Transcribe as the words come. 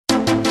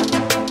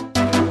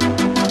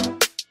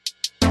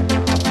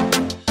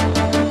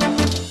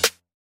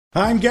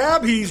I'm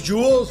Gab, he's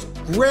Juls.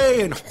 Grey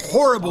and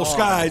horrible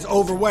skies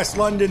over West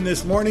London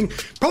this morning.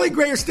 Probably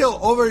greyer still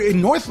over in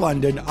North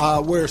London,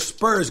 where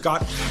Spurs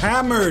got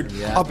hammered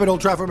up at Old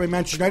Trafford by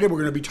Manchester United. We're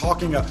going to be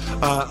talking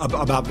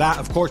about that.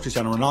 Of course,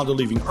 Cristiano Ronaldo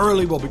leaving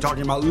early. We'll be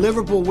talking about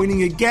Liverpool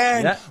winning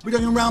again. Yeah. We're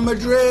talking Real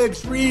Madrid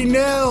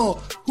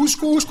 3-0. Who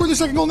scored the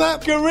second goal in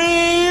that?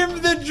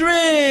 Kareem the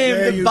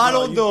Dream, the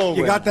Ballon d'Or.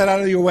 You got that out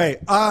of your way.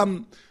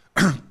 But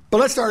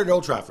let's start at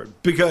Old Trafford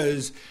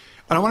because...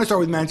 And I want to start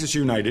with Manchester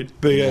United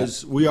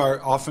because we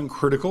are often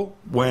critical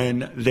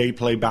when they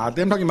play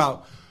badly. I'm talking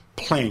about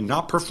playing,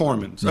 not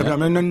performance. I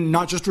mean,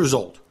 not just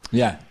result.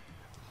 Yeah.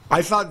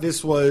 I thought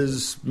this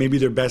was maybe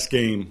their best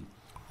game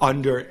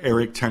under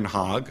Erik ten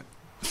Hag.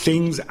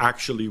 Things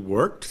actually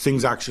worked.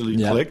 Things actually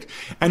clicked.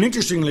 And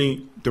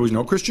interestingly, there was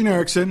no Christian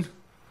Eriksen.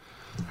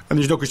 And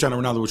there's no Cristiano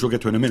Ronaldo, which we'll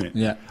get to in a minute.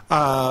 Yeah.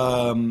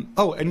 And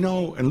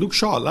Luke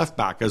Shaw left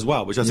back as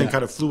well, which I think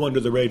kind of flew under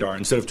the radar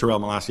instead of Terrell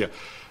Malacia.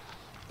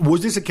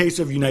 Was this a case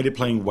of United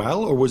playing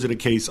well, or was it a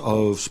case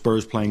of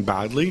Spurs playing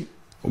badly?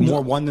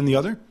 More one than the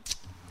other?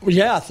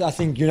 Yeah, I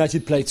think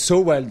United played so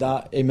well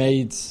that it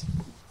made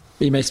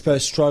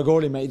Spurs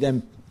struggle. It made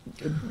them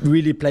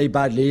really play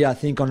badly. I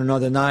think on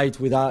another night,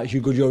 without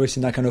Hugo Lloris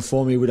in that kind of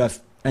form, it would have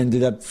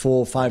ended up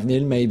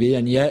 4-5-0 maybe.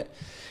 And yet,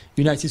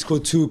 United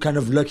scored two kind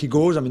of lucky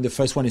goals. I mean, the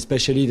first one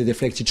especially, the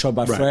deflected shot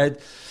by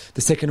Fred.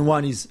 The second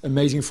one is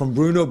amazing from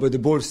Bruno, but the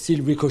ball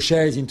still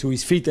ricochets into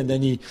his feet, and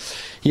then he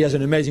has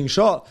an amazing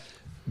shot.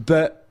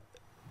 But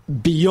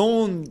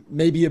beyond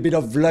maybe a bit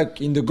of luck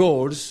in the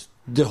goals,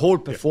 the whole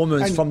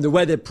performance from the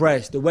way they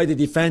pressed, the way they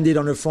defended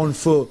on the front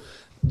foot,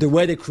 the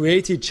way they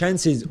created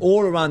chances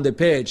all around the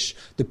pitch,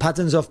 the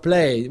patterns of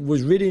play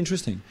was really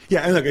interesting.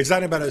 Yeah, and look, it's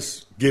not about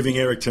us giving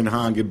Erik ten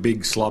Hag a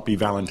big sloppy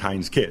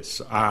Valentine's kiss.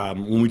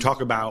 When we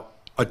talk about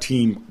a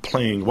team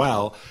playing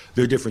well,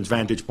 there are different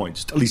vantage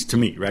points, at least to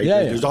me, right?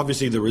 There's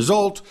obviously the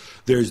result,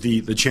 there's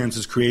the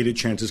chances created,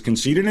 chances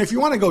conceded, and if you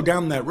want to go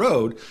down that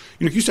road,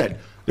 like you said,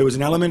 there was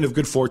an element of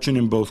good fortune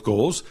in both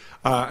goals,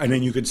 and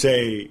then you could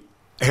say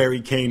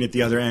Harry Kane at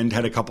the other end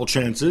had a couple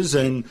chances,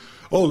 and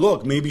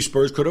look, maybe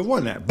Spurs could have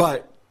won that,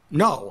 but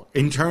no,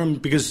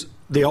 because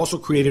they also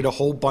created a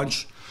whole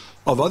bunch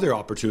of other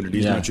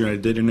opportunities Manchester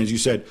United did, and as you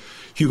said,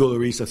 Hugo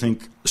Lloris, I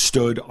think,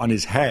 stood on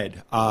his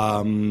head.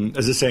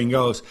 As the saying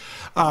goes,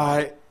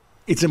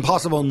 it's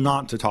impossible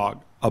not to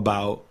talk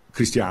about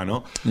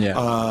Cristiano.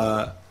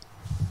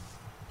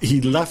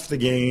 He left the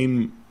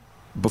game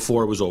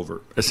before it was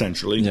over,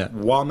 essentially,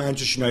 while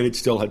Manchester United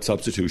still had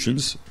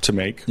substitutions to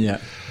make. People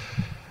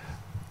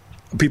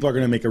are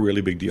going to make a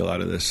really big deal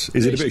out of this.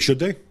 Should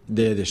they?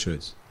 They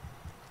should.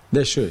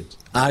 They should.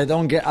 I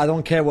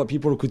don't care what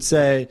people could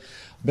say.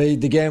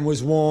 But the game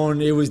was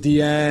won, it was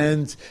the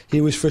end,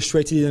 he was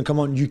frustrated, and come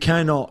on, you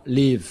cannot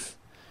leave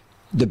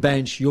the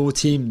bench, your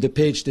team, the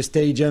pitch, the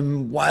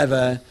stadium,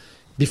 whatever,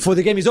 before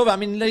the game is over. I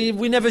mean,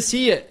 we never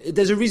see it.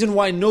 There's a reason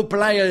why no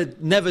player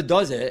never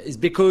does it, is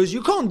because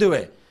you can't do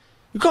it.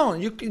 You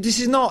can't. This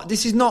is not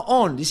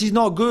on. This is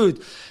not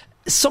good.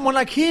 Someone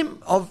like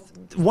him,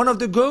 one of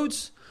the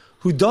GOATs,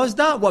 who does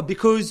that, what,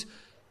 because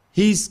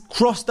his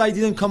cross-tie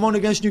didn't come on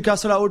against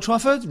Newcastle at Old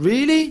Trafford?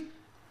 Really?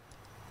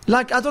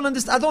 Like, I don't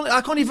understand.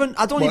 I don't even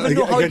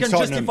know how he can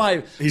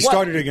justify. He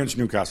started against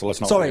Newcastle.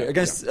 Let's not. Sorry,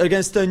 against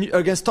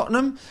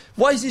Tottenham.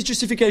 What is his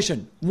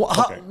justification?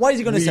 Why is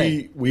he going to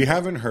say? We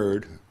haven't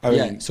heard.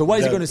 So what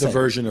is he going to say? The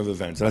version of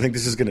events, and I think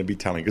this is going to be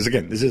telling. Because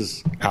again, this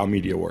is how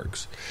media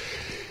works.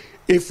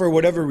 If for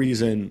whatever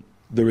reason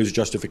there is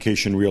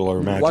justification, real or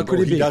imagined,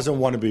 or he doesn't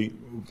want to be.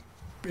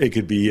 It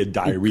could be a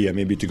diarrhea,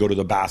 maybe to go to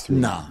the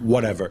bathroom,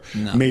 whatever.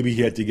 Maybe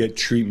he had to get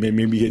treatment.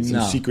 Maybe he had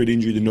some secret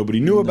injury that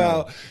nobody knew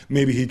about.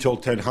 Maybe he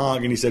told Ten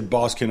Hag and he said,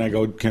 "Boss, can I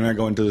go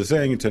into the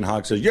thing?" And Ten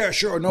Hag said, "Yeah,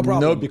 sure, no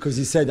problem." No, because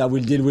he said, "I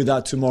will deal with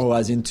that tomorrow,"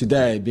 as in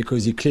today,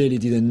 because he clearly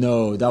didn't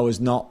know. That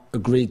was not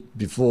agreed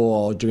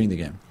before or during the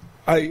game.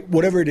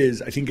 Whatever it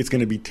is, I think it's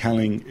going to be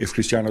telling if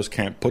Cristiano's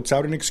camp puts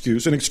out an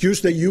excuse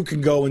that you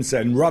can go and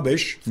send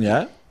rubbish.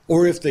 Yeah.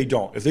 Or if they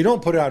don't. If they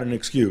don't put out an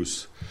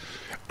excuse,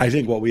 I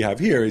think what we have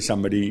here is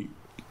somebody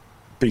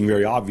being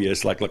very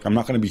obvious, like, look, I'm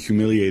not going to be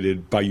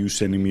humiliated by you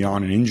sending me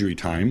on in injury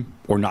time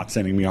or not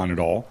sending me on at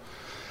all.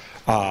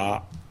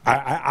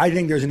 I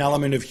think there's an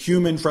element of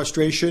human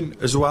frustration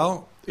as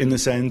well, in the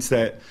sense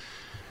that,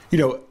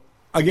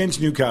 against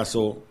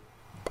Newcastle,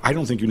 I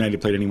don't think United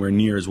played anywhere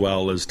near as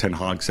well as Ten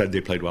Hag said they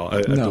played well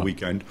at the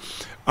weekend.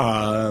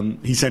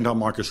 He sent out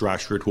Marcus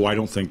Rashford, who I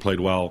don't think played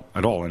well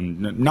at all,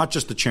 and not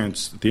just the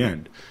chance at the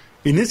end.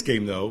 In this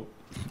game, though,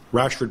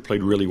 Rashford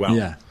played really well.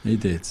 Yeah, he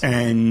did.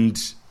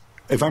 And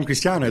if I'm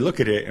Cristiano, I look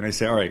at it and I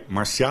say, all right,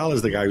 Martial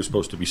is the guy who's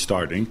supposed to be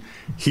starting.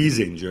 He's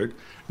injured.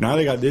 Now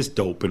they got this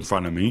dope in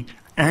front of me,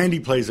 and he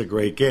plays a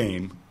great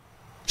game.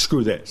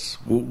 Screw this.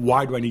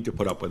 Why do I need to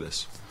put up with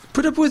this?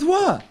 Put up with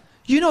what?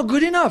 You're not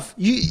good enough.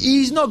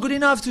 He's not good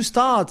enough to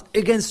start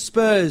against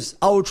Spurs,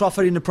 Old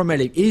Trafford in the Premier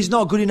League. He's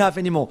not good enough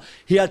anymore.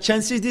 He had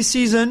chances this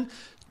season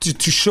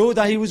to show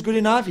that he was good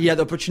enough. He had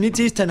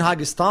opportunities. Ten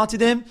Hag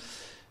started him.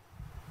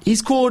 He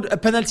scored a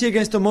penalty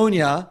against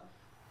Omonia,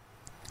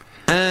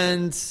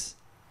 and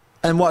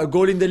And a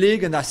goal in the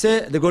league, and that's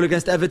it. The goal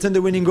against Everton,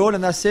 the winning goal,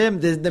 and that's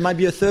it. There might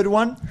be a third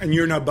one. And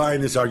you're not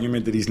buying this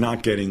argument that he's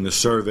not getting the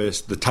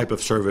service, the type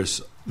of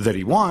service that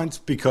he wants,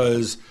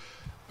 because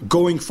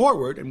going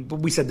forward, and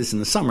we said this in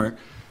the summer,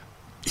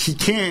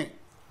 Ten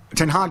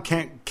Hag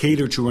can't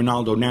cater to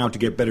Ronaldo now to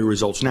get better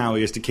results now.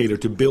 He has to cater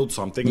to build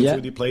something. Yeah,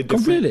 until he played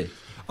completely.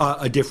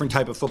 A different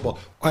type of football.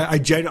 I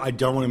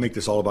don't want to make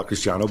this all about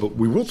Cristiano, but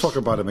we will talk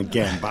about him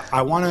again. But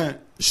I want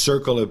to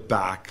circle it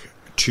back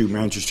to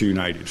Manchester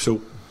United.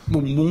 So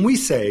when we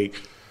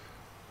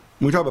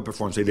talk about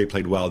performance, they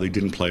played well, they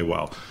didn't play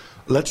well.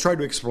 Let's try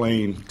to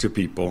explain to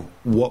people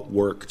what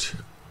worked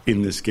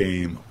in this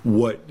game,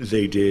 what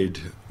they did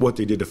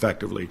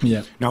effectively.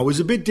 Yeah. Now, it was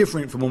a bit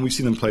different from when we've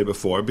seen them play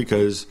before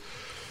because,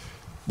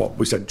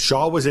 we said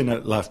Shaw was in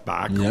at left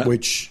back,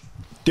 which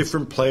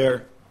different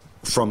player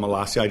from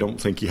Malacia. I don't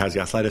think he has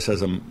the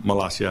athleticism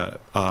Malacia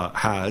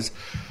has.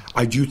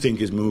 I do think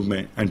his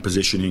movement and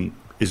positioning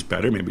is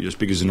better, maybe just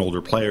because he's an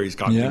older player. He's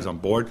got things on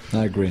board.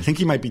 I agree. I think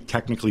he might be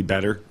technically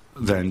better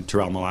than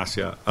Terrell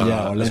Malacia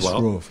or less as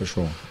well. raw, for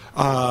sure.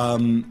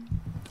 And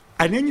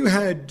then you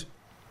had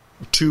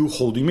two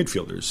holding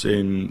midfielders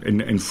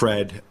in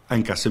Fred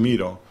and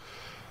Casemiro.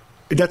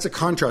 That's a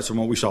contrast from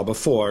what we saw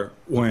before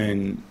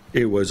when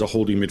it was a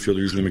holding midfielder,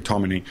 usually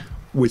McTominay,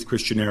 with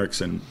Christian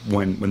Eriksen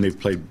when they've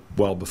played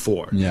well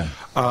before. Yeah.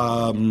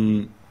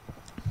 I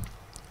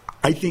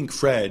think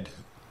Fred,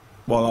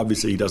 while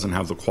obviously he doesn't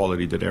have the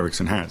quality that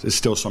Eriksen has, is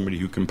still somebody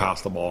who can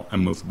pass the ball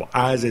and move the ball,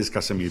 as is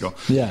Casemiro.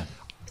 Yeah.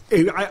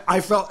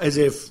 I felt as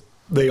if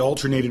they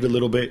alternated a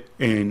little bit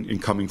in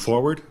coming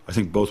forward. I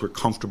think both were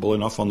comfortable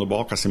enough on the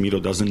ball. Casemiro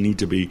doesn't need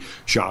to be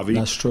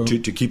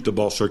Xavi to keep the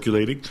ball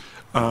circulating.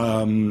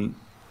 And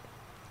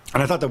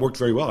I thought that worked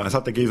very well. I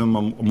thought that gave him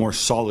a more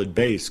solid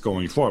base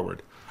going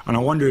forward. And I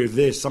wonder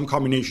if some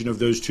combination of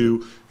those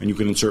two, and you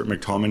can insert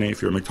McTominay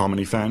if you're a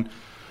McTominay fan,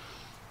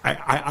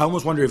 I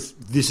almost wonder if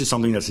this is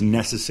something that's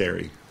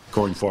necessary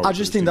going forward. I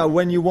just think that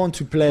when you want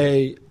to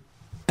play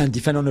and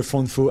defend on the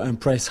front foot and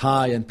press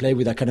high and play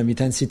with that kind of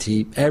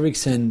intensity,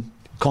 Eriksen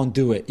can't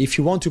do it. If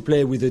you want to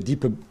play with a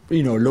deeper,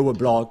 lower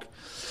block,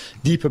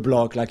 deeper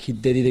block, like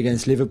they did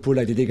against Liverpool,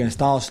 like they did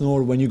against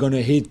Arsenal, when you're going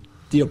to hit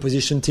the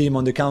opposition team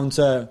on the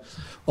counter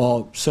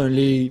or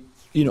certainly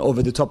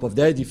over the top of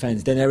their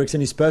defense, then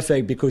Eriksen is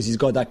perfect because he's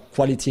got that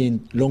quality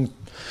in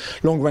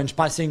long range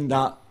passing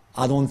that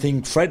I don't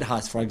think Fred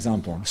has, for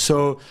example.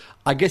 So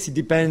I guess it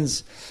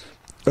depends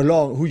a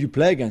lot who you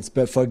play against,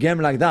 but for a game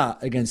like that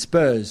against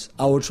Spurs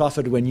at Old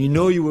Trafford, when you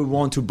will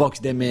want to box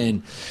them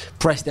in,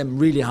 press them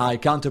really high,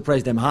 counter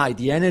press them high,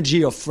 the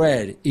energy of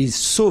Fred is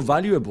so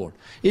valuable.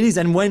 It is,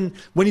 and when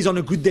he's on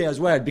a good day as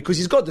well, because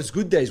he's got those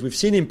good days. We've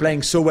seen him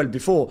playing so well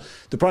before.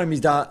 The problem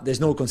is that there's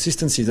no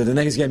consistency, that the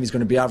next game is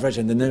going to be average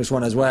and the next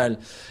one as well,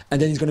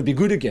 and then he's going to be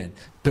good again.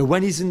 But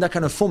when he's in that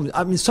kind of form,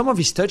 I mean, some of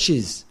his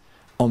touches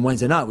on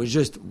Wednesday night was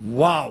just,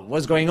 wow,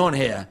 what's going on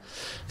here?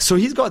 So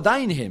he's got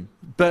that in him.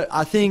 But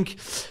I think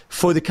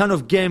for the kind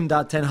of game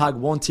that Ten Hag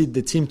wanted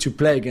the team to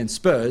play against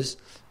Spurs,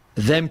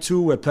 them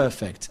two were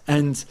perfect.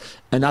 And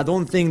I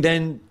don't think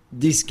then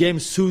this game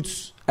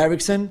suits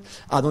Eriksen.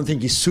 I don't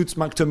think it suits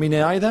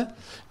McTominay either.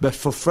 But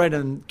for Fred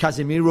and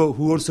Casemiro,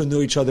 who also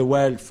know each other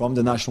well from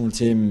the national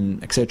team,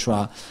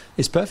 etc.,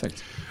 it's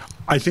perfect.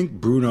 I think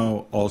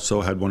Bruno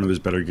also had one of his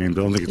better games.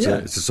 I don't think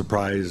it's a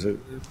surprise. It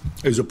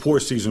was a poor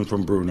season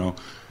from Bruno.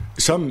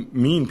 Some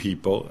mean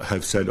people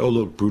have said, oh,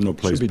 look, Bruno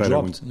plays better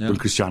when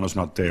Cristiano's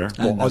not there.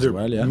 Well, other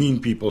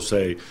mean people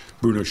say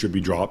Bruno should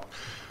be dropped.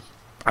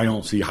 I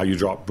don't see how you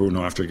drop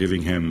Bruno after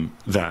giving him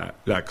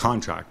that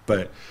contract.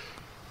 But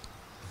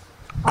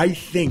I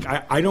think,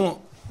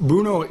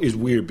 Bruno is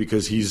weird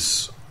because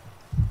he's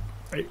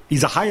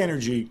a high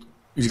energy,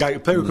 he's a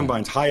player who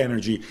combines high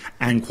energy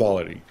and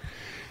quality.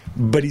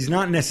 But he's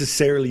not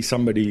necessarily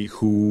somebody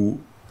who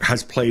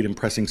has played in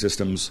pressing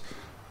systems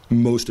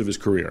most of his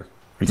career.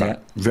 In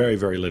fact, very,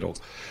 very little.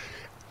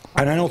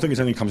 And I don't think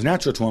it's anything that comes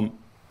natural to him,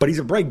 but he's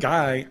a bright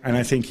guy, and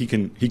I think he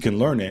can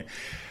learn it.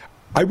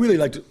 I really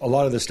liked a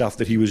lot of the stuff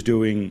that he was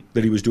doing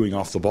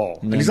off the ball.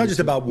 And it's not just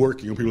about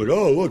working. People are like,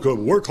 oh, look,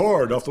 work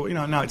hard off the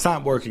no, it's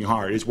not working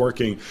hard. It's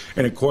working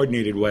in a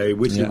coordinated way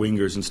with your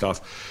wingers and stuff.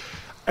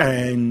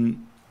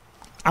 And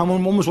I'm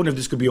almost wondering if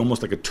this could be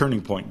almost like a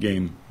turning point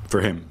game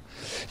for him.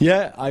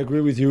 Yeah, I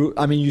agree with you.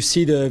 I mean, you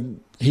see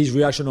his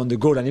reaction on the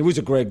goal, and it was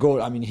a great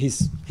goal. I mean,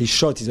 his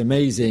shot is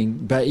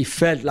amazing, but it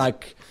felt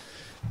like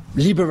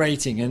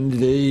liberating,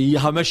 and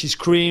how much he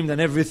screamed and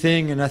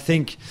everything. And I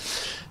think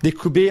there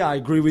could be, I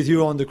agree with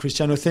you on the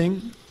Cristiano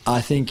thing.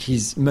 I think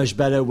he's much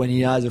better when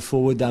he has a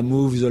forward that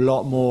moves a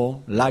lot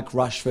more, like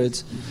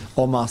Rashford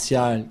or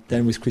Martial,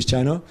 than with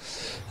Cristiano.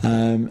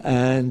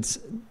 And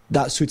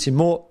that suits him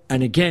more.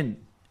 And again,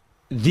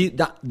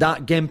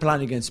 that game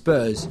plan against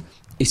Spurs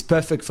is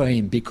perfect for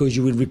him because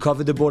you will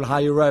recover the ball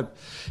higher up,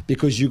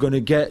 because you're going to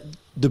get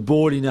the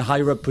ball in a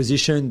higher up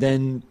position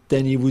than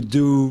he would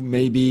do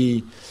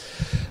maybe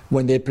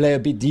when they play a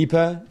bit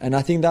deeper, and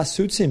I think that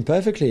suits him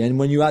perfectly. And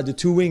when you add the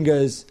two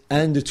wingers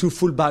and the two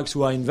fullbacks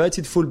who are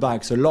inverted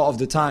fullbacks a lot of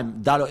the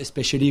time, Dalot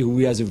especially, who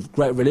he has a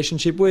great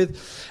relationship with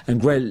and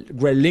great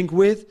link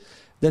with,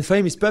 then for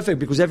him it's perfect,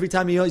 because every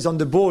time he is on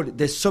the ball,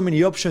 there's so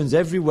many options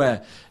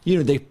everywhere.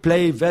 They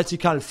play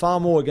vertical far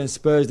more against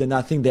Spurs than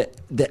I think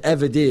they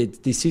ever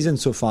did this season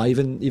so far,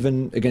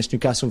 even against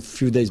Newcastle a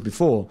few days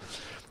before.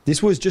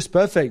 This was just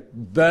perfect,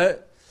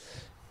 but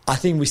I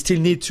think we still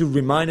need to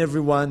remind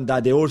everyone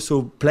that they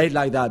also played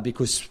like that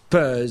because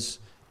Spurs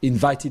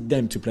invited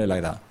them to play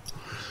like that.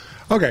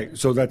 Okay,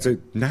 so that's a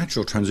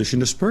natural transition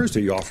to Spurs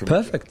that you offer.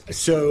 Perfect.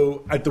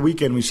 So at the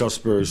weekend, we saw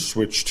Spurs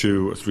switch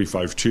to a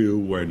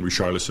 3-5-2 when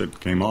Richarlison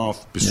came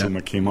off,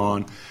 Bissouma came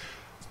on.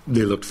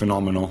 They looked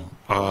phenomenal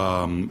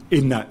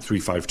in that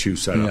 3-5-2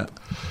 setup.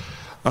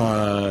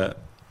 Yeah.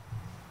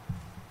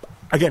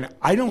 Again,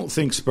 I don't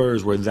think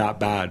Spurs were that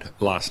bad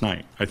last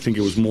night. I think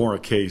it was more a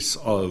case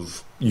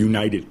of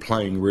United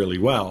playing really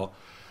well.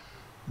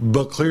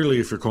 But clearly,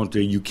 if you're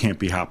Conte, you can't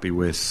be happy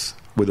with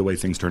the way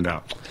things turned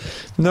out.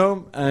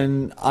 No,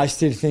 and I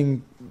still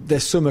think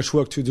there's so much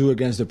work to do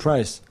against the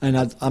press.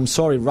 And I'm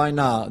sorry, right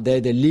now,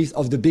 they're the least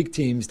of the big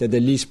teams, they're the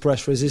least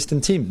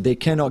press-resistant team. They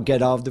cannot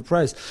get out of the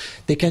press.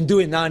 They can do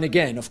it now and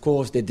again, of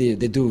course, they do.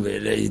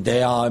 They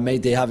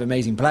have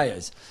amazing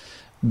players.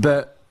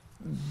 But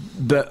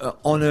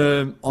on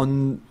a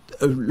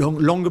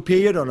longer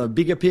period, on a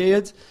bigger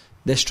period,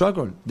 they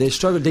struggle. They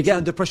get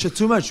under pressure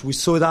too much. We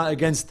saw that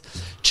against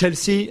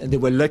Chelsea, and they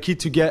were lucky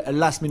to get a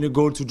last-minute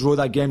goal to draw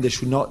that game. They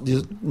should not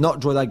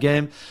draw that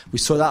game. We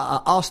saw that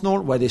at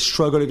Arsenal, where they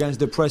struggled against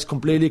the press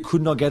completely,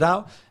 could not get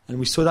out, and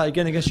we saw that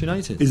again against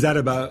United. Is that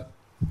about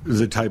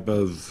the type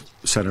of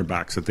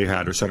centre-backs that they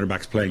had, or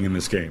centre-backs playing in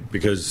this game?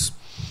 Because,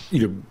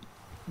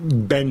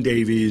 Ben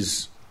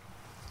Davies,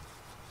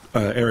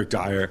 Eric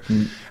Dyer,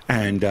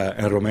 and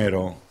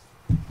Romero,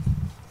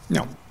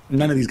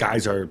 none of these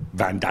guys are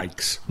Van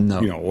Dijks,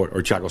 or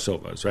Thiago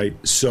Silva's, right?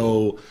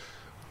 So,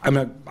 I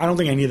don't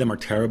think any of them are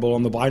terrible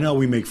on the ball. I know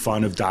we make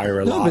fun of Dyer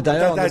a lot. But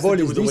that's to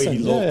do with the way he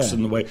looks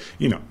and the way,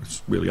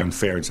 it's really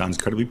unfair and sounds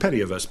incredibly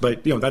petty of us,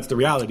 but, that's the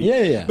reality.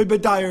 Yeah.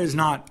 But Dyer is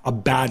not a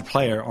bad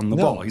player on the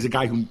ball. He's a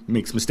guy who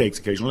makes mistakes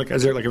occasionally,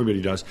 like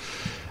everybody does.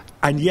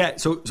 And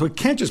yet, so it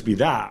can't just be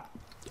that.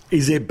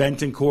 Is it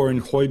Bentancur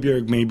and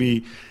Højbjerg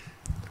maybe?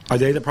 Are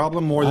they the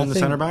problem more than the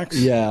centre-backs?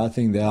 Yeah, I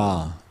think they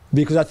are.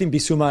 Because I think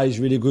Bissouma is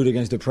really good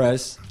against the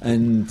press,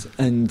 and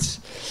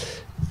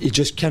he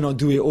just cannot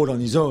do it all on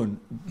his own.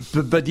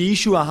 But the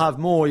issue I have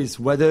more is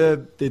whether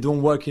they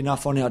don't work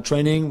enough on it at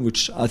training,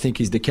 which I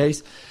think is the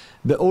case.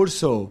 But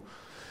also,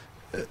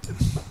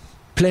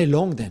 play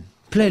long then.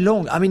 Play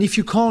long. I mean, if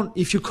you can't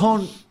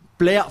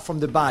play out from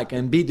the back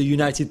and beat the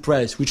United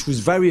press, which was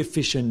very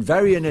efficient,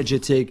 very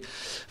energetic,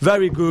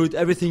 very good,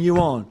 everything you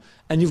want,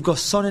 and you've got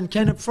Son and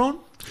Kane up front.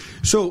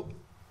 So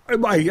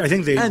I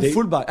think they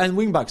fullback and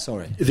wingback.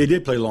 Sorry, they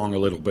did play long a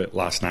little bit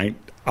last night,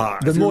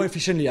 but more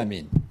efficiently. I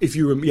mean,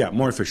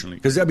 more efficiently,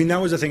 because that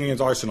was the thing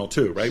against Arsenal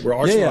too, right? Where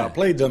Arsenal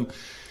outplayed them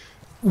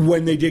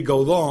when they did go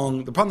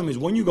long. The problem is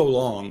when you go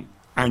long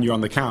and you're on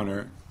the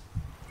counter,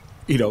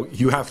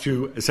 you have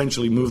to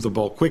essentially move the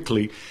ball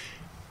quickly.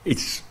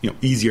 It's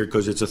easier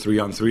because it's a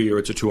 3-on-3 or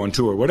it's a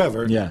 2-on-2 or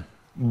whatever. Yeah.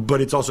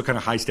 But it's also kind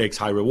of high stakes,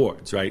 high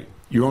rewards, right?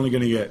 You're only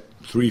going to get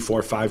 3,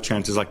 4, 5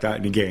 chances like that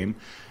in a game.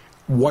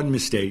 One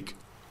mistake,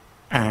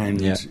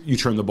 and you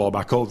turn the ball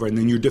back over, and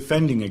then you're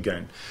defending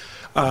again.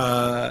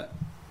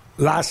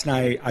 Last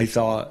night, I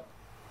thought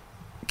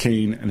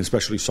Kane and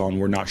especially Son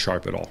were not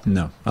sharp at all.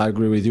 No, I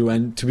agree with you.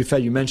 And to be fair,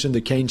 you mentioned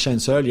the Kane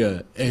chance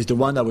earlier. Is the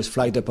one that was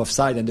flagged up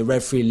offside, and the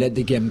referee let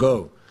the game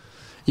go.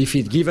 If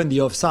he'd given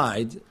the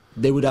offside,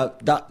 they would have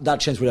that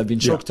chance would have been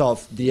chalked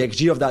off. The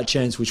XG of that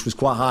chance, which was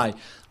quite high,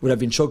 would have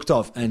been chalked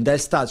off. And their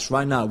stats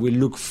right now will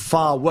look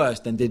far worse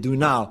than they do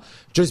now,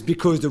 just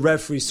because the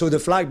referee saw the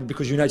flag, but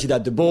because United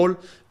had the ball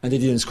and they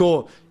didn't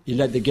score, he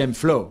let the game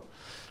flow.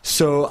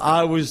 So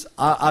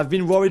I've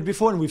been worried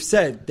before, and we've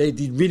said they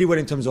did really well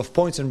in terms of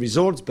points and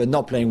results, but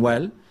not playing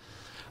well.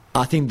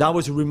 I think that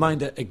was a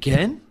reminder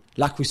again,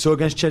 like we saw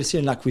against Chelsea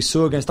and like we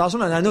saw against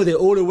Arsenal. And I know they're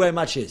all away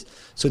matches,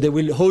 so they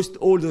will host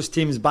all those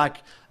teams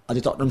back at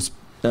the Tottenham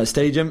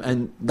Stadium,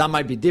 and that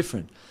might be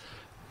different.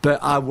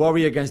 But I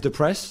worry against the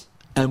press,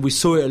 and we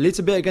saw it a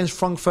little bit against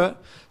Frankfurt,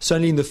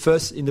 certainly in the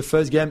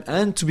first game,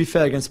 and to be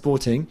fair against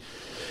Sporting.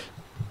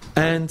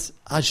 And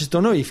I just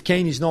don't know if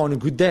Kane is not on a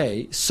good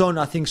day. Son,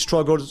 I think,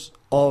 struggles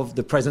of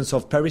the presence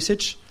of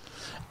Perisic.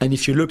 And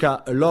if you look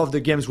at a lot of the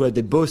games where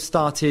they both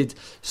started,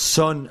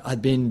 Son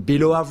had been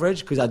below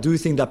average, because I do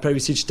think that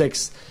Perisic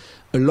takes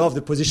a lot of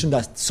the position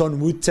that Son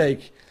would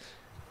take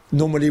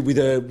normally with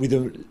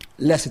a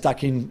less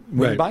attacking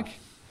wing back.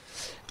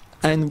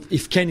 And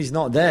if Kane is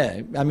not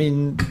there, I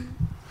mean,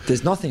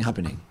 there's nothing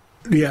happening.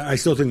 Yeah, I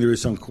still think there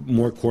is some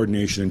more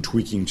coordination and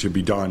tweaking to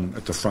be done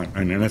at the front.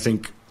 And I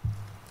think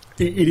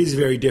it is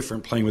very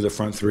different playing with a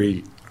front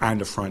three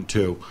and a front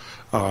two.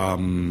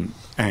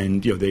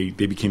 And they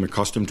became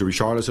accustomed to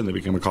Richarlison, they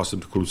became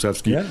accustomed to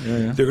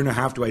Kulusevski. They're going to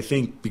have to, I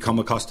think, become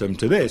accustomed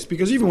to this,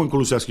 because even when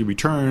Kulusevski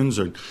returns,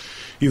 or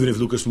even if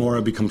Lucas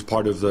Moura becomes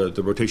part of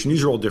the rotation,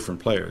 these are all different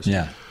players.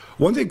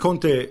 One thing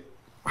Conte,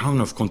 I don't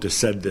know if Conte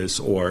said this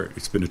or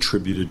it's been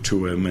attributed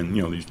to him, and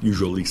the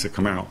usual leaks that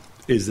come out,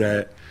 is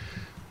that,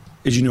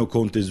 as you know,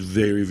 Conte is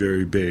very,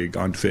 very big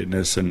on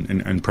fitness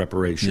and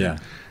preparation.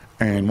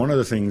 And one of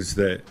the things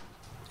that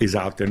is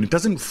out there, and it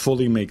doesn't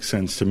fully make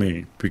sense to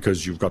me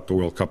because you've got the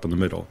World Cup in the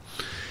middle,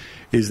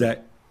 is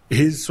that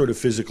his sort of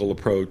physical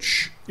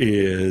approach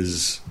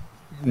is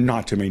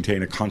not to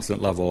maintain a constant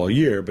level all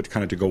year, but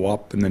kind of to go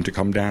up and then to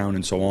come down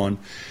and so on.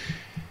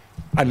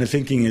 And the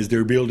thinking is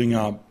they're building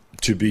up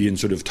to be in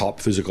sort of top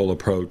physical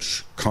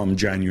approach come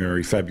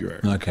January, February.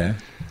 Okay.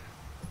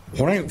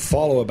 What I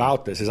follow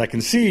about this is I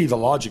can see the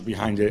logic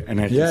behind it, and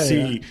I can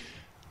see...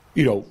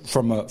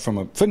 from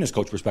a fitness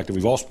coach perspective,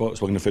 we've all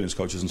spoken to fitness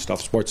coaches and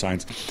stuff, sports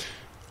science.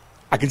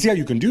 I can see how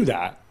you can do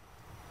that,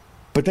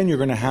 but then you're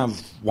going to have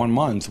 1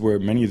 month where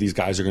many of these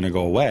guys are going to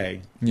go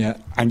away,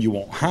 and you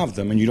won't have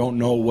them, and you don't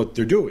know what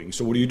they're doing.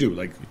 So what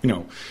do?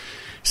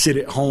 Sit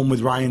at home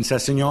with Ryan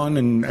Sessegnon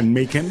and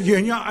make him?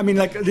 I mean,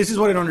 this is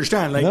what I don't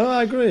understand. No,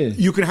 I agree.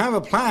 You can have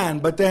a plan,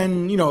 but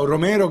then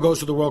Romero goes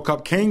to the World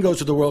Cup, Kane goes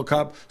to the World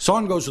Cup,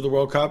 Son goes to the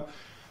World Cup.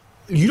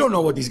 You don't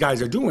know what these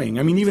guys are doing.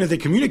 I mean, even if they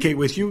communicate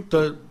with you,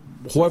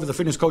 whoever the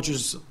fitness coach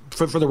is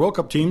for the World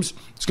Cup teams,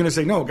 it's going to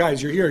say, no,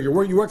 guys, you're here. You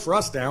work for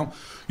us now.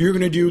 You're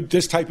going to do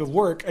this type of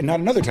work and not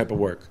another type of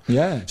work.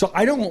 So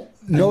I don't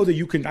know that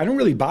you can. I don't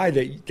really buy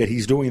that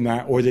he's doing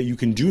that, or that you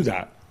can do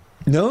that.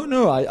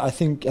 No. I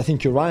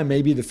think you're right.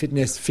 Maybe the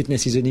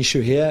fitness is an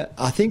issue here.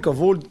 I think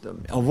of all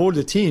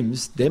the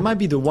teams, they might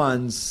be the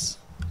ones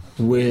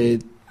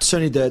with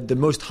certainly the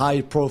most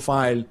high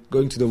profile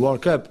going to the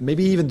World Cup.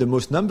 Maybe even the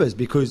most numbers,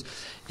 because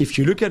if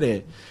you look at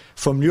it,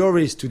 from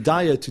Lloris to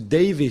Dyer to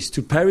Davis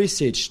to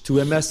Perisic to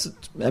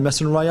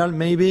Emerson Royal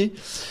maybe,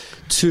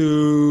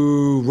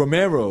 to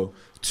Romero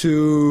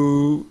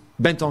to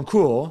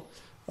Bentancur,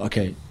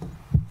 okay,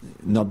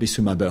 not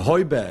Bissouma, but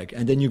Højbjerg,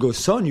 and then you go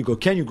Son, you go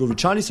Ken, you go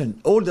Richarlison,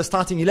 all the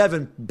starting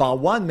 11 bar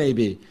one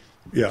maybe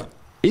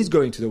is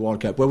going to the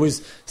World Cup.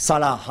 Whereas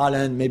Salah,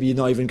 Haaland, maybe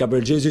not even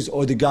Gabriel Jesus,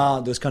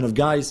 Odegaard, those kind of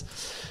guys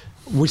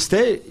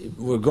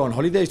will go on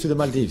holidays to the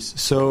Maldives.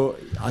 So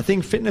I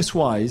think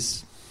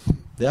fitness-wise,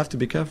 they have to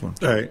be careful.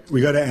 All right, we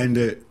got to end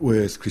it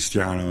with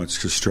Cristiano.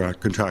 It's just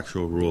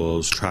contractual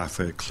rules,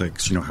 traffic,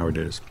 clicks, you know how it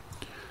is.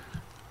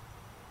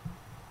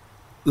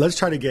 Let's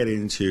try to get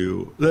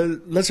into...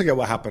 Let's look at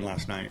what happened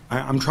last night.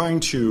 I'm trying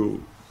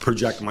to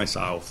project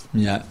myself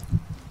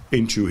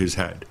into his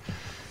head.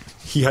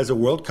 He has a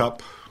World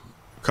Cup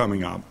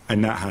coming up,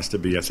 and that has to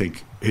be, I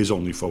think, his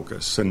only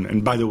focus.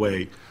 And by the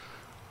way,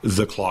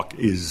 the clock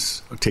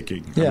is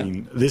ticking. I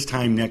mean, this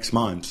time next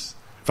month,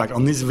 in fact,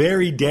 on this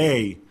very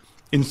day...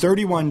 In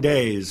 31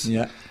 days,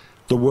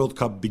 the World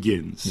Cup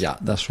begins. Yeah,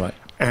 that's right.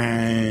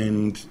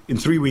 And in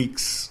 3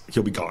 weeks,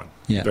 he'll be gone,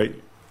 right,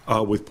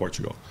 with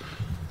Portugal.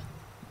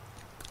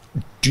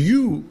 Do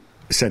you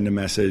send a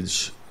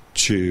message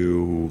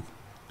to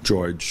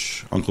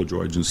Uncle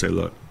George, and say,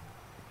 look,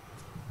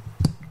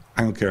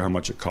 I don't care how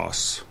much it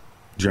costs.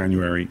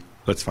 January,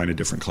 let's find a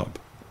different club.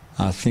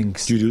 I think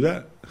so. Do you do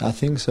that? I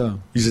think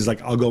so. He says,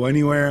 I'll go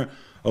anywhere.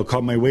 I'll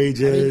cut my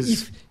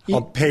wages.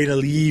 I'll pay to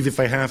leave if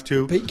I have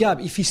to. But Gab,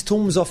 if he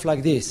storms off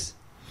like this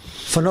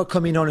for not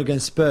coming on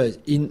against Spurs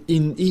in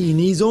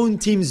his own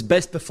team's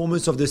best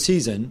performance of the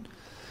season,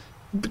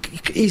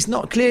 he's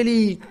not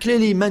clearly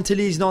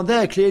mentally he's not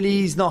there. Clearly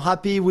he's not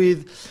happy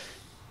with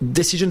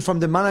decision from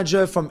the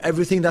manager, from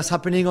everything that's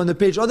happening on the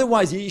pitch.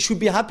 Otherwise, he should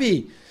be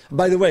happy.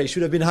 By the way, he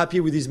should have been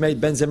happy with his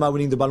mate Benzema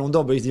winning the Ballon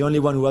d'Or, but he's the only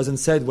one who hasn't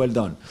said well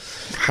done.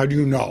 How do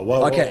you know?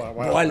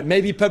 Well,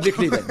 maybe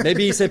publicly then.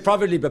 Maybe he said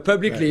privately, but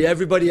publicly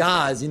everybody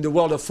has in the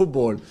world of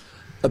football,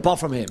 apart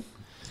from him.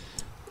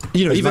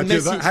 Even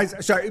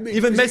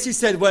Messi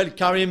said, well,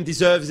 Karim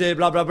deserves it,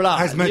 blah, blah, blah.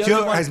 Has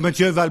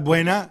Mathieu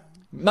Valbuena...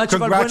 Mathieu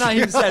Valbuena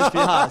himself, he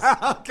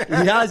has. Okay.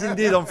 He has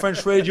indeed on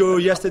French radio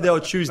yesterday or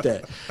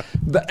Tuesday.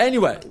 But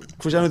anyway,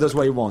 Cristiano does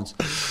what he wants.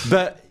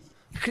 But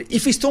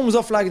if he storms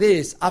off like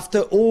this,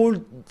 after all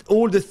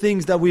the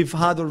things that we've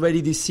had already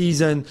this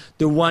season,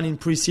 the one in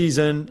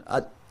pre-season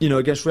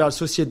against Real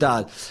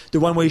Sociedad, the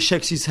one where he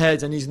shakes his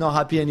head and he's not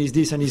happy and he's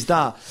this and he's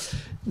that.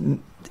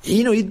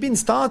 He's been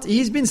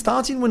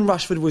starting when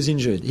Rashford was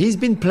injured. He's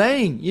been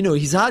playing.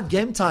 He's had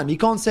game time. He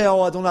can't say,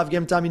 I don't have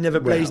game time, he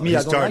never plays me,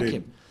 I don't like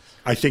him.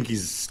 I think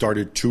he's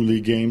started 2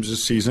 league games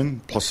this season,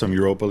 plus some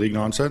Europa League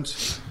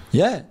nonsense.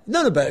 Yeah.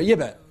 But...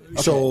 Okay.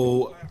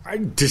 So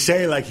to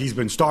say he's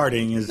been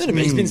starting is... No, but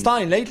he's been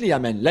starting lately,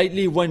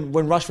 Lately when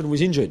Rashford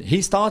was injured.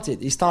 He started,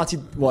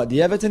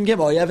 the Everton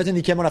game? Everton,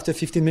 he came on after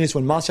 15 minutes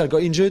when Martial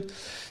got injured.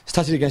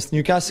 Started against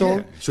Newcastle.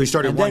 Yeah. So he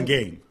started one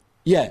game.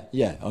 Yeah,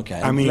 okay.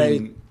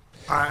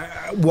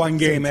 One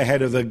game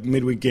ahead of the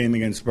midweek game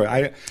against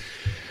Spurs.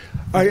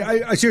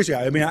 I seriously,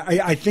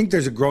 I think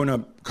there's a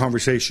grown-up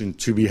conversation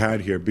to be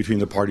had here between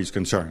the parties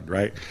concerned,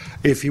 right?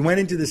 If he went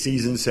into the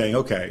season saying,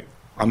 okay,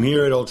 I'm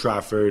here at Old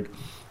Trafford,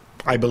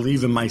 I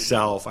believe in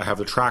myself, I have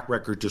the track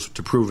record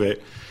to prove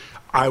it,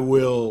 I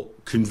will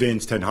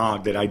convince Ten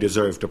Hag that I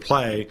deserve to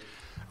play,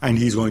 and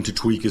he's going to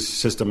tweak his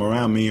system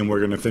around me, and we're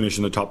going to finish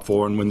in the top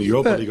 4 and win the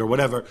Europa League or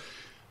whatever.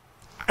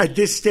 At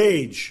this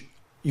stage,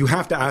 you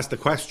have to ask the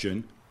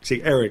question,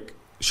 say, Eric,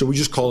 should we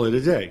just call it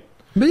a day?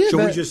 But yeah,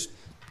 should we just...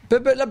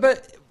 But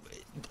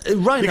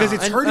right because now,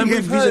 it's hurting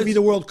him vis-a-vis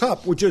the World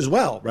Cup, which is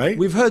right?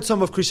 We've heard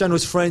some of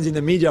Cristiano's friends in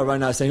the media right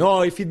now saying,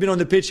 if he'd been on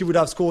the pitch, he would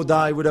have scored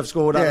that, he would have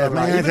scored that. Yeah,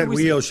 my aunt had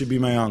wheels should be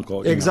my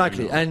uncle.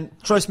 Exactly. You know.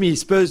 And trust me,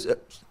 Spurs,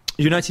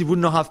 United would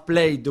not have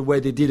played the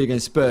way they did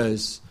against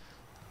Spurs,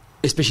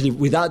 especially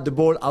without the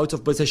ball out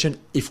of possession,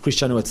 if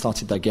Cristiano had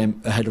started that game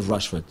ahead of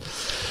Rashford.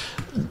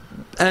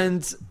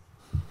 And,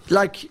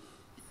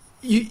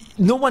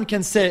 no one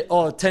can say,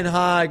 Ten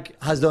Hag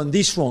has done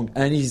this wrong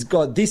and he's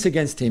got this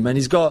against him and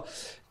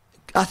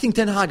I think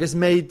Ten Hag has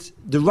made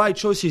the right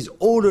choices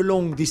all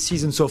along this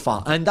season so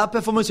far, and that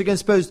performance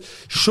against Spurs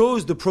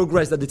shows the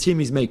progress that the team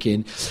is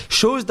making,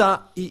 shows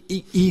that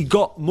he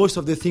got most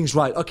of the things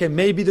right. Okay,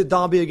 maybe the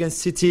derby against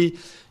City,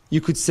 you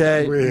could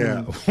say,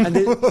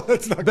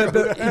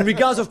 but in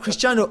regards of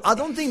Cristiano, I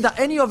don't think that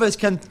any of us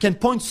can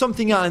point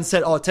something out and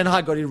say, Ten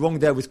Hag got it wrong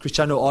there with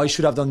Cristiano, or I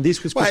should have done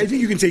this with Cristiano. I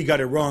think you can say he got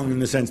it wrong in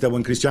the sense that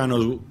when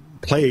Cristiano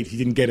played, he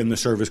didn't get in the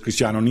service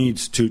Cristiano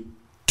needs to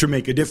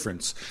make a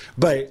difference.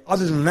 But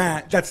other than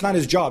that, that's not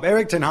his job.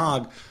 Eric Ten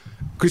Hag,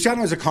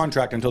 Cristiano has a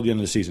contract until the end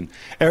of the season.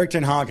 Eric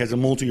Ten Hag has a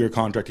multi-year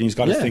contract, and he's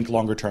got to think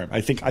longer term.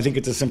 I think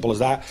it's as simple as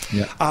that.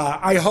 Yeah.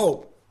 I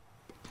hope,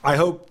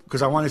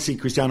 because I want to see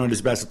Cristiano at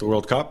his best at the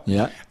World Cup.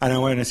 Yeah. And I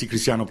want to see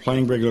Cristiano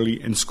playing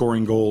regularly and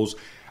scoring goals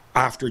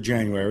after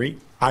January.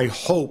 I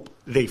hope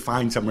they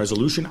find some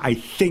resolution. I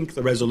think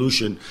the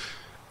resolution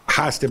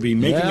has to be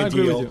making a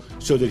deal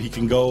so that he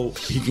can go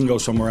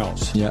somewhere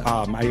else. Yeah.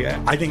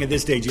 I think at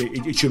this stage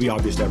it should be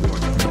obvious to everyone.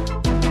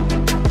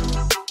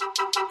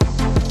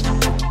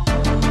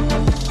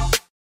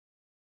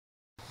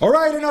 All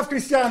right, enough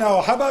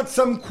Cristiano. How about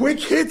some quick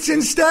hits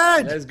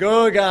instead? Let's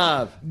go,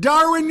 Gav.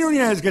 Darwin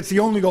Núñez gets the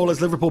only goal as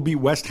Liverpool beat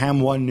West Ham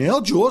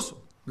 1-0. Jules,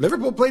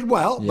 Liverpool played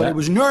well, but it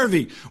was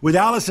nervy, with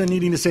Alisson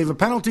needing to save a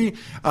penalty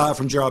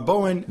from Gerard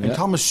Bowen and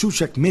Thomas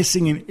Souček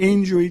missing an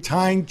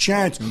injury-tying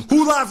chance.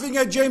 Who laughing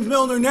at James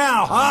Milner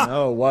now, huh?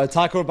 No, well,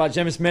 tackled by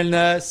James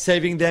Milner,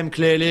 saving them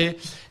clearly.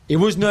 It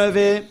was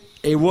nervy.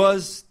 It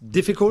was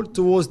difficult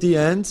towards the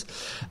end.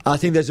 I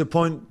think there's a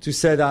point to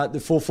say that the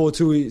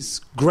 4-4-2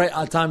 is great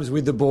at times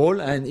with the ball,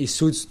 and it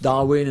suits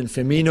Darwin and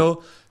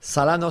Firmino.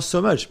 Salah not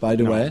so much, by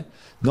the way.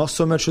 Not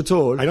so much at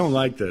all. I don't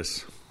like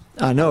this.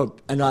 I know,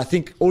 and I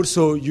think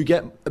also you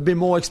get a bit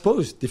more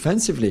exposed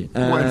defensively.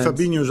 And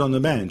Fabinho's on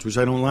the bench, which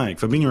I don't like.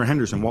 Fabinho or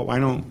Henderson, why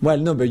don't... Well,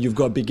 no, but you've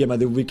got a big game at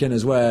the weekend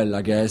as well,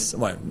 I guess.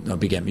 Well, not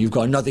big game. You've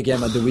got another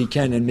game at the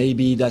weekend, and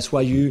maybe that's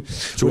why you...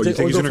 So what, you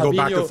think he's going to go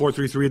back to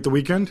 4-3-3 at the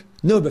weekend?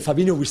 No, but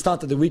Fabinho will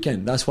start at the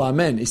weekend. That's what I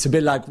meant. It's a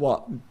bit like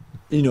what,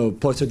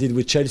 Potter did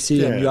with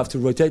Chelsea, and you have to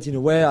rotate in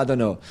a way. I don't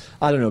know.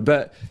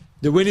 But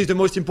the win is the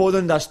most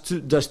important.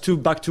 There's two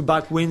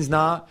back-to-back wins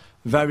now.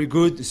 Very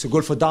good. It's a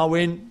goal for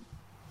Darwin.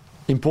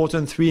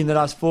 Important 3 in the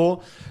last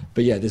 4,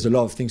 but there's a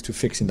lot of things to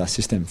fix in that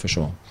system for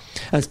sure.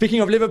 And speaking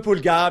of Liverpool,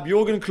 Gab,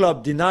 Jurgen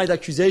Klopp denied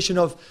accusation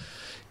of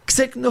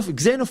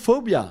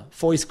xenophobia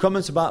for his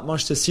comments about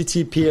Manchester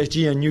City,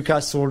 PSG and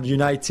Newcastle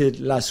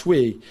United last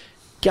week.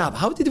 Gab,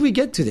 how did we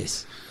get to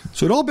this?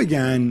 So it all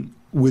began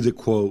with a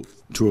quote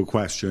to a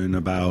question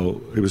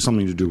about, it was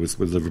something to do with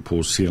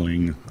Liverpool's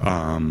ceiling,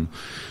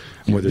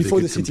 whether before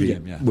they could the City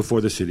compete, game,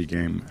 before the City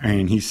game,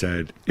 and he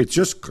said,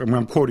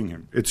 I'm quoting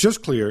him, it's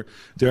just clear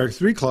there are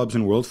 3 clubs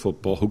in world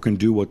football who can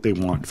do what they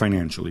want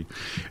financially.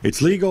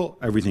 It's legal,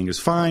 everything is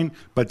fine,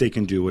 but they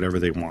can do whatever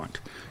they want.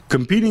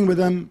 Competing with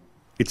them,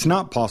 it's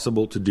not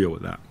possible to deal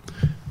with that.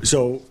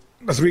 So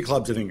the 3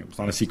 clubs, I think it's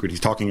not a secret, he's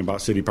talking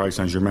about City, Paris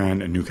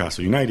Saint-Germain and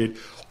Newcastle United.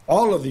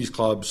 All of these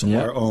clubs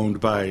are owned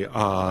by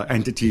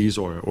entities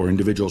or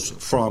individuals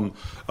from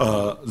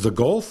the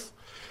Gulf.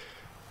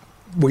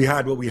 We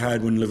had what we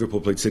had when Liverpool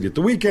played City at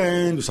the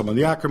weekend, some of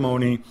the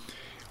acrimony.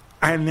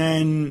 And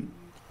then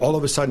all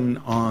of a sudden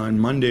on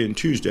Monday and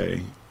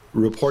Tuesday,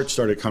 reports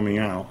started coming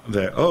out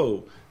that,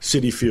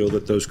 City feel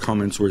that those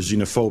comments were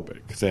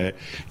xenophobic, that,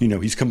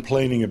 he's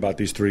complaining about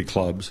these 3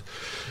 clubs.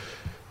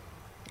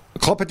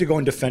 Klopp had to go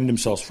and defend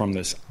himself from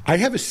this. I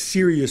have a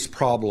serious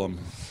problem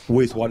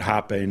with what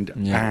happened,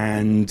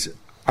 and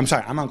I'm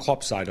sorry, I'm on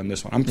Klopp's side on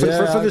this one. For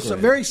this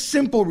very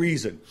simple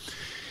reason.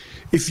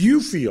 If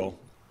you feel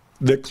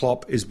that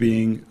Klopp is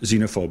being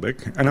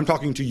xenophobic, and I'm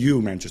talking to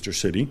you, Manchester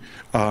City,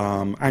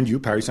 and you,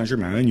 Paris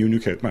Saint-Germain, and you,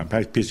 Newcastle.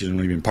 PSG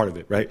isn't even part of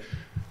it, right?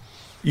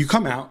 You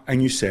come out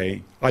and you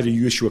say, either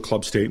you issue a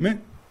club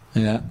statement,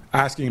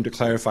 asking him to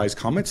clarify his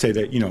comments, say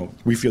that,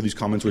 we feel these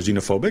comments were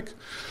xenophobic,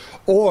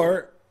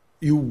 or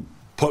you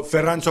put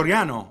Ferran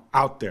Soriano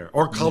out there,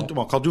 or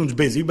Khaldoon's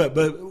busy,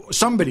 but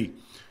somebody.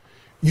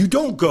 You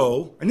don't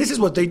go, and this is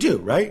what they do,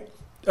 right?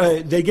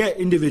 They get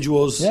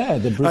individuals. Yeah,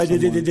 they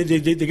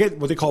get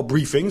what they call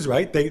briefings,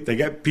 right? They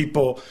get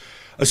people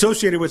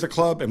associated with the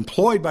club,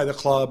 employed by the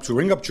club, to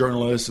ring up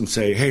journalists and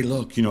say, hey,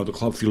 look, the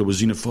club feel it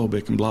was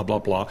xenophobic and blah, blah,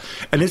 blah.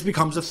 And this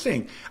becomes a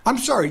thing. I'm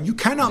sorry, you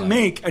cannot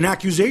make an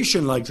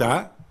accusation like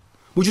that,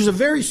 which is a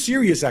very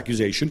serious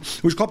accusation,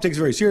 which the club takes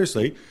very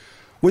seriously,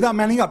 without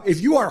manning up. If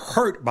you are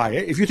hurt by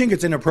it, if you think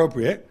it's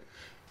inappropriate,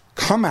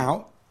 come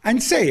out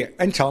and say it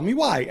and tell me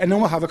why, and then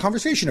we'll have a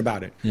conversation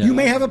about it. You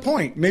may have a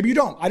point, maybe you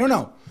don't, I don't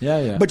know.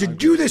 But to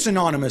do this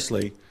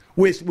anonymously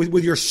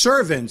with your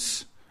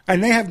servants,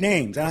 and they have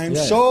names, and I am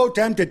so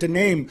tempted to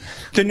name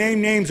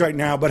names right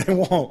now, but I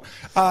won't.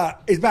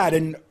 It's bad,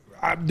 and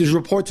there's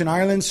reports in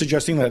Ireland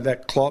suggesting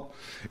that Klopp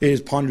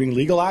is pondering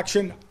legal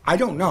action. I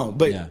don't know,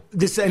 but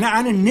this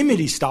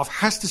anonymity stuff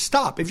has to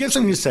stop. If you have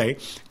something to say,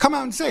 come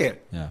out and say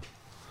it.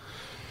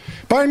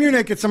 Bayern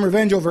Munich get some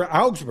revenge over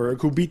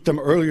Augsburg, who beat them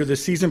earlier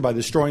this season by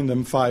destroying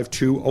them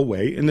 5-2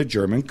 away in the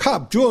German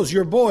Cup. Jules,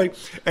 your boy,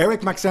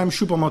 Eric Maxime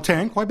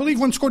Choupo-Moting, who I believe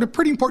once scored a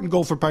pretty important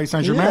goal for Paris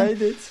Saint-Germain. Yeah, he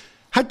did.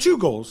 Had 2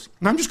 goals.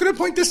 And I'm just going to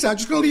point this out,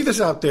 just going to leave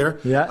this out there.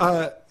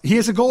 He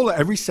has a goal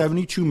every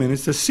 72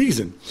 minutes this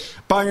season.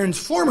 Bayern's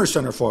former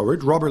center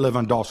forward, Robert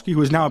Lewandowski,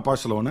 who is now at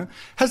Barcelona,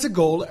 has a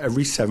goal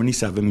every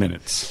 77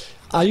 minutes.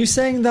 Are you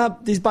saying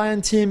that this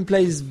Bayern team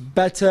plays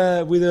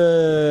better with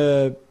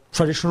a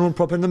traditional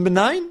proper number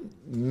 9?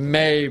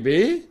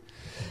 Maybe.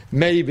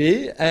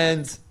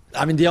 And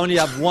I mean, they only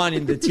have one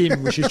in the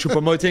team, which is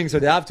Choupo-Moting, so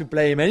they have to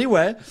play him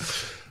anyway.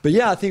 But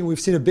yeah, I think we've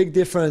seen a big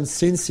difference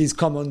since he's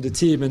come on the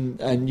team and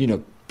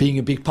being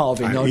a big part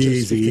of it.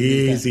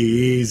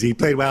 Easy.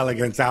 Played well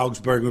against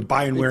Augsburg with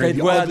Bayern wearing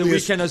the ugliest, the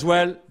weekend as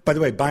well. By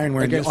the way, Bayern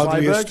wearing the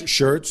ugliest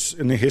shirts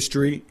in the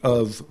history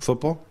of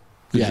football.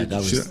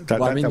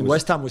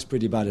 West Ham was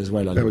pretty bad as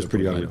well. That was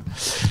pretty ugly.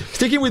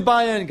 Sticking with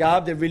Bayern,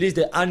 Gab, they released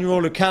their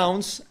annual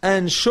accounts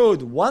and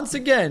showed once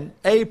again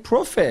a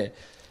profit.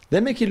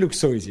 They make it look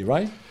so easy,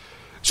 right?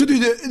 So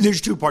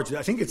there's 2 parts.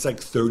 I think it's like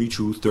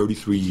 32,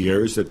 33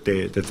 years that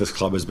this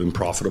club has been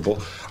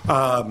profitable.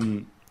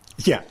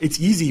 It's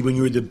easy when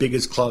you're the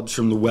biggest clubs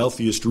from the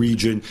wealthiest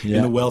region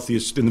in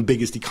the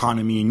biggest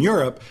economy in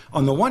Europe.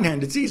 On the one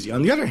hand, it's easy.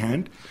 On the other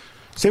hand,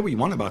 say what you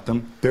want about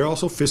them, they're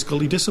also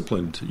fiscally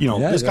disciplined.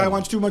 This guy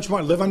wants too much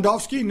money.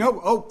 Lewandowski,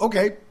 no,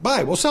 okay,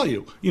 bye, we'll sell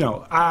you.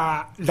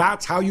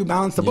 That's how you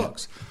balance the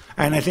books.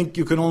 And I think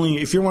you can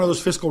only, if you're one of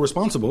those fiscal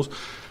responsibles,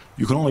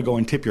 you can only go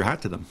and tip your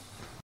hat to them.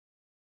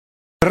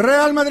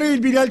 Real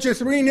Madrid beat Elche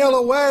 3-0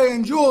 away,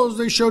 and Jules,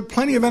 they showed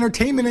plenty of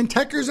entertainment and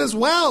techers as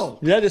well.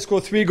 Yeah, they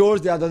scored 3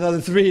 goals. They had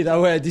another 3 that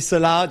were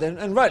disallowed,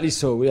 and rightly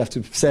so, we have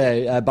to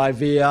say, by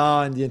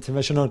VAR and the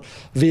international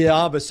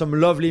VAR, but some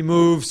lovely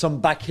moves, some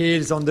back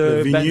heels on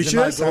the Vinicius,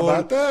 Benzema goal. How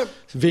about that?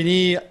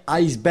 Vinny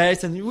at his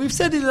best, and we've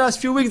said in the last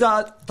few weeks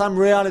that time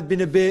Real had been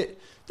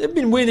they've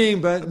been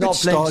winning, but not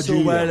playing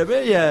so well. A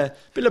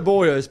bit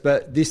laborious.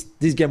 But this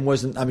game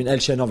wasn't. I mean,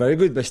 Elche not very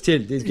good, but still,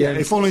 this game.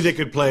 If only they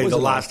could play the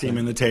last team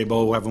in the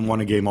table who haven't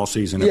won a game all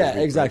season. Yeah,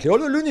 exactly.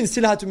 Although Lunin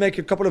still had to make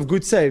a couple of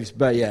good saves,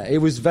 but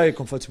it was very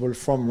comfortable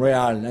from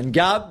Real. And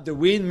Gab, the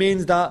win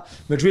means that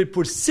Madrid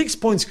put 6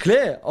 points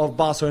clear of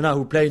Barcelona,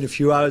 who play in a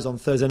few hours on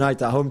Thursday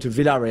night at home to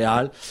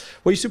Villarreal.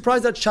 Were you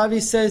surprised that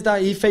Xavi says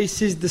that he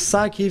faces the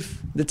sack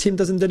if the team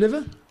doesn't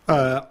deliver?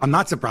 I'm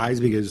not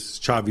surprised because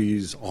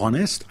Xavi's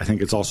honest. I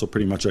think it's also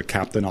pretty much a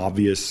Captain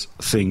Obvious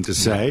thing to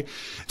say. Yeah.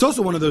 It's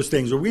also one of those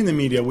things where we in the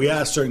media, we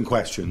ask certain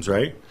questions,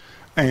 right?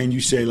 And you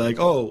say like,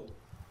 oh,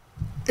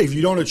 if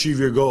you don't achieve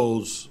your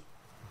goals,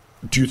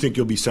 do you think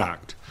you'll be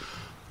sacked?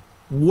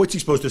 What's he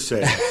supposed to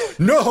say?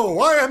 No,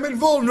 I am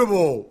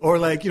invulnerable. Or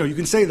like, you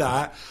can say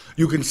that.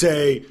 You can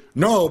say,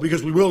 no,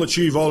 because we will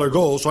achieve all our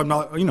goals. So I'm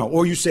not,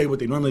 or you say what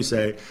they normally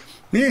say.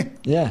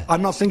 Yeah.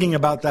 I'm not thinking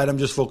about that. I'm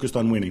just focused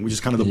on winning, which is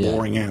kind of the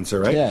boring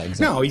answer, right? Yeah,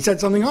 exactly. No, he said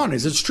something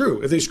honest. It's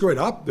true. If they screw it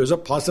up, there's a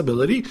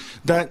possibility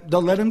that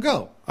they'll let him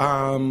go.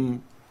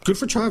 Good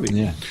for Xavi.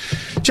 Yeah.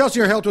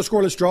 Chelsea are held to a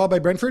scoreless draw by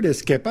Brentford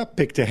as Kepa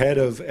picked ahead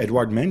of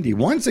Edouard Mendy.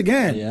 Once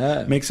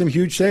again, makes some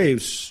huge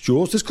saves.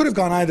 Jules, this could have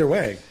gone either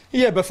way.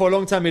 Yeah, but for a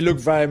long time it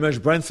looked very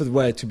much Brentford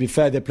way. To be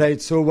fair, they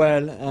played so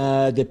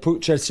well. They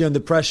put Chelsea under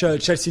pressure. A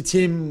Chelsea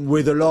team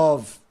with a lot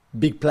of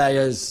big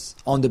players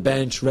on the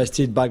bench,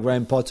 rested by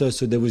Graham Potter,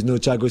 so there was no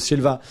Thiago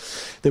Silva,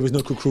 there was no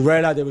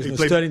Cucurella, there was no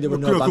Sterling, there was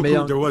no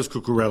Aubameyang. There was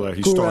Cucurella,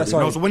 he started.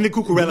 No, so when did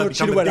Cucurella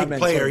become a big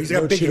player? He's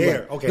got big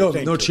hair. Okay,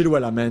 no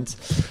Chilwell, I meant.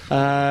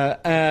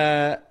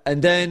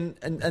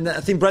 And I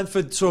think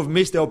Brentford sort of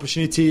missed the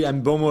opportunity,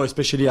 and Bomo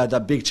especially had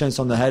that big chance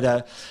on the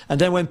header. And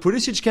then when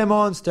Pulisic came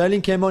on,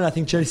 Sterling came on, I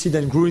think Chelsea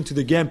then grew into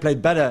the game,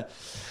 played better.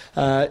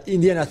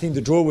 In the end, I think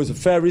the draw was a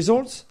fair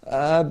result.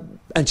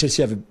 And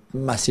Chelsea have a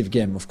massive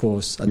game, of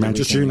course.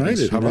 Manchester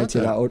United, how about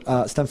that?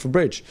 At Stamford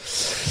Bridge.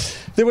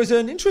 There was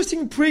an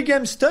interesting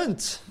pre-game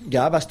stunt,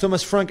 Gab, as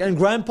Thomas Frank and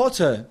Graham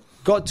Potter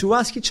got to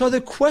ask each other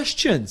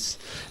questions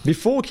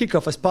before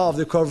kickoff as part of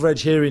the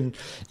coverage here in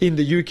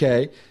the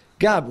UK.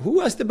 Gab,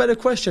 who asked the better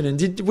question?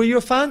 And were you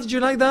a fan? Did you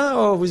like that?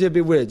 Or was it a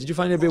bit weird? Did you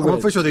find it a bit weird?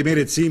 Well, first of all, they made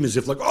it seem as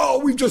if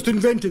we've just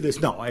invented this.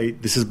 No,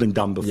 this has been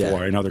done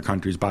before in other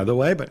countries, by the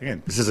way. But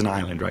again, this is an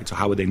island, right? So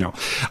how would they know?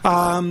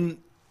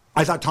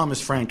 I thought Thomas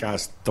Frank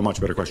asked the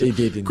much better question.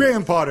 He did.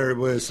 Graham Potter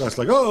was asked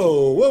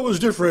what was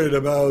different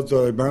about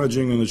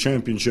managing in the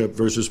Championship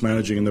versus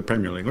managing in the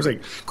Premier League? I was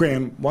like,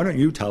 Graham, why don't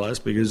you tell us?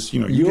 Because,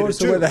 you did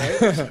also it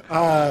too,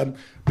 right?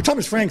 But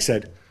Thomas Frank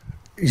said,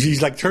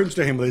 he's turns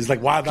to him with his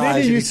wild eyes.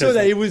 Clearly you saw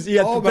that he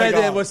had prepared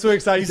it and was so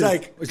excited.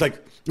 He's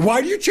like,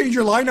 why do you change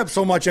your lineup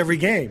so much every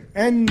game?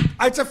 And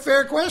it's a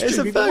fair question. It's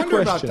a fair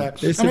question. About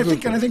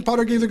that. I think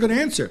Potter gave a good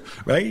answer,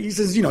 right? He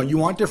says, you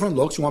want different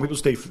looks. You want people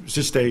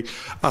to stay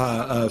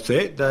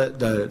fit.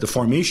 The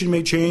formation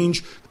may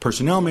change. The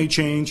personnel may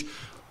change.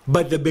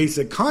 But the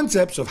basic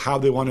concepts of how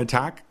they want to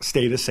attack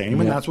stay the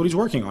same, and that's what he's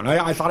working on.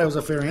 I thought it was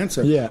a fair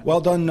answer. Yeah. Well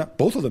done,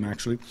 both of them,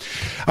 actually.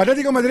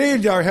 Atletico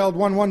Madrid are held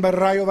 1-1 by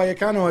Rayo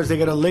Vallecano as they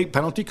get a late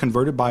penalty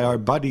converted by our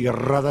buddy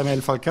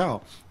Radamel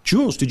Falcao.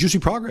 Jules, did you see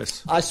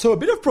progress? I saw a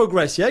bit of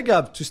progress,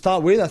 Gab. To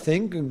start with, I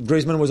think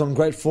Griezmann was on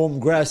great form,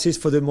 great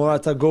assist for the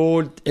Morata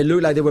goal. It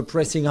looked like they were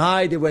pressing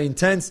high, they were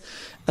intense.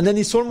 And then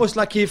it's almost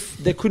like if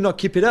they could not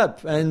keep it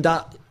up. And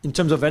that, in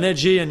terms of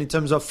energy and in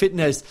terms of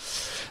fitness,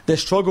 they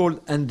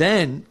struggled. And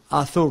then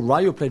I thought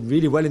Rayo played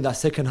really well in that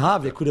second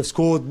half. They could have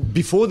scored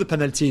before the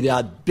penalty. They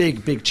had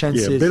big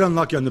chances. Yeah, a bit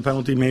unlucky on the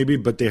penalty maybe,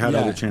 but they had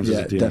other chances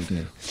at the definitely.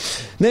 end.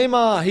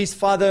 Neymar, his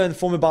father and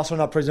former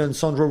Barcelona president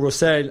Sandro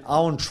Rosell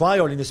are on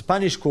trial in a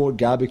Spanish court,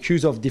 Gab,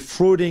 accused of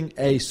defrauding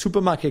a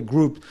supermarket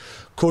group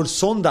called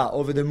Sonda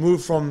over the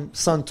move from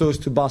Santos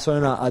to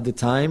Barcelona at the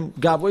time.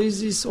 Gab, what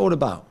is this all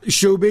about?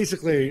 So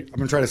basically, I'm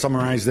going to try to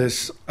summarize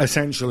this.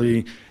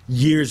 Essentially,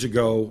 years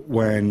ago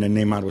when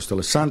Neymar was still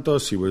at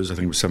Santos, he was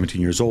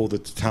 17 years old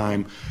at the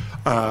time,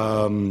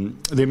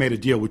 they made a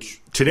deal which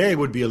today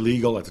would be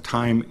illegal. At the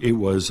time, it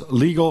was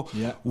legal,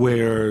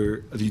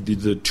 where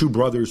the two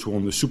brothers who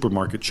own the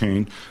supermarket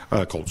chain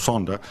called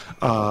Sonda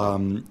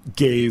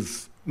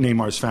gave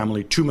Neymar's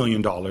family $2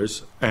 million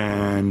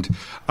and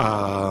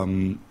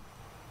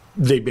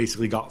they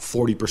basically got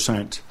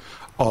 40%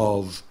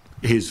 of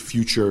his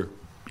future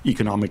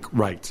economic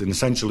rights, and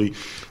essentially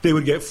they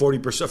would get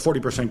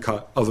 40%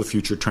 cut of a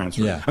future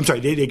transfer. Yeah. I'm sorry,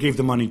 they gave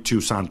the money to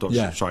Santos.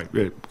 Yeah. Sorry,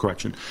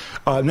 correction.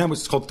 And that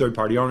was called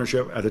third-party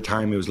ownership. At the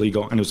time, it was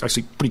legal, and it was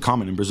actually pretty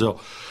common in Brazil.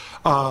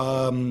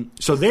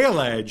 So they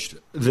alleged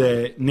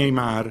that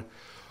Neymar,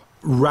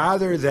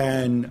 rather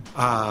than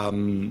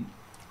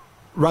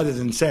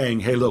saying,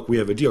 "Hey, look, we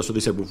have a deal," so they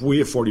said, "Well, if we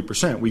have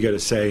 40%, we get a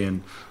say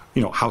in,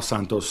 how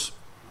Santos."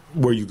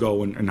 Where you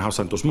go and how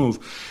Santos move.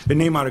 Then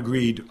Neymar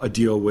agreed a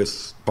deal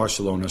with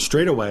Barcelona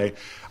straight away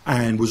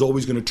and was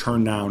always going to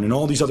turn down. And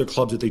all these other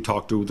clubs that they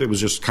talked to, it was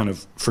just kind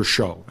of for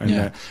show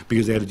and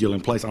because they had a deal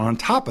in place. And on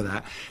top of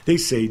that, they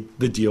say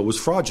the deal was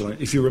fraudulent.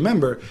 If you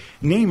remember,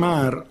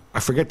 Neymar, I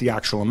forget the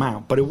actual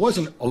amount, but it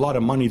wasn't a lot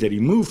of money that he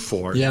moved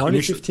for. Yeah,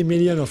 only 50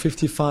 million or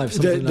 55,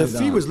 something like that. The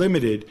fee was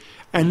limited.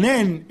 And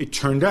then it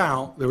turned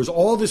out there was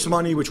all this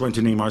money which went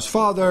to Neymar's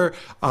father,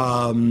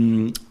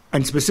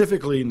 and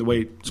specifically, in the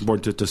way it's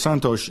important to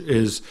Santos,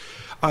 is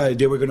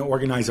they were going to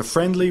organize a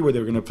friendly where they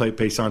were going to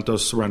pay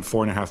Santos around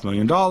 $4.5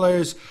 million.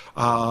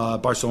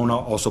 Barcelona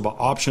also bought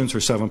options for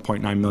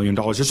 $7.9 million.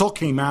 This all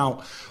came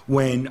out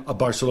when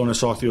Barcelona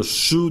socios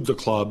sued the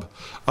club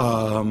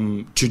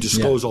to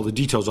disclose all the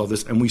details of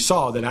this. And we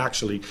saw that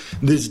actually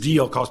this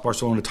deal cost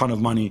Barcelona a ton of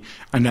money,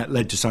 and that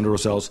led to Sandro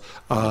Rosell's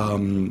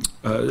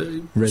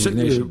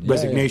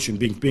resignation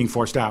being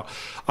forced out.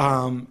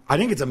 I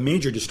think it's a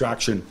major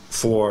distraction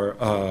for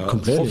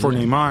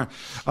Neymar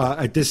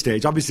at this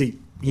stage. Obviously,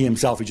 he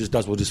himself, he just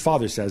does what his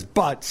father says,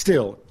 but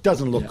still,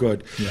 doesn't look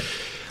good. Yeah.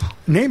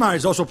 Neymar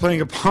is also playing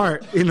a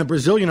part in the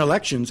Brazilian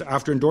elections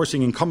after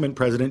endorsing incumbent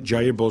President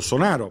Jair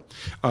Bolsonaro,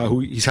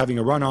 who he's having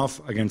a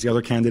runoff against the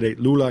other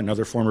candidate, Lula,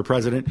 another former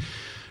president.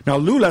 Now,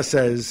 Lula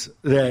says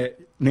that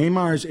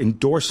Neymar's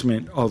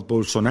endorsement of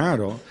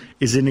Bolsonaro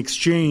is in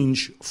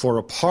exchange for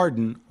a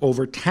pardon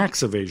over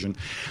tax evasion.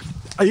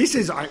 This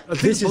is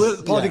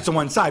politics on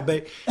one side,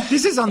 but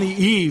this is on the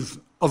eve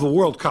of a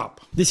World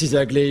Cup. This is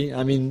ugly.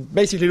 I mean,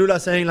 basically Lula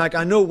saying,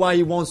 I know why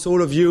he wants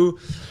all of you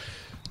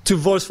to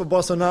vote for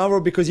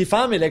Bolsonaro, because if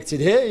I'm elected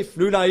here, if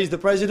Lula is the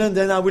president,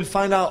 then I will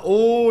find out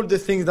all the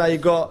things that he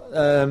got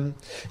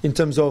in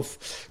terms of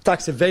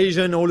tax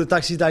evasion, all the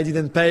taxes that I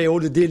didn't pay, all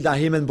the deals that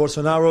him and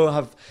Bolsonaro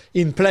have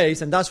in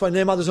place. And that's why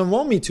Neymar doesn't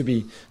want me to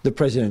be the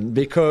president,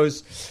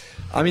 because,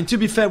 to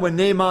be fair, when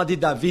Neymar did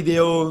that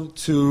video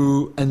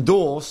to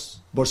endorse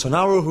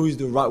Bolsonaro, who is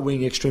the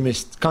right-wing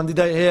extremist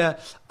candidate here,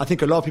 I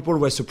think a lot of people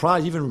were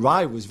surprised. Even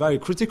Rai was very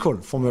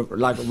critical, from a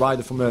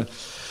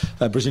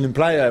Brazilian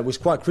player, was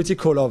quite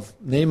critical of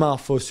Neymar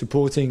for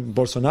supporting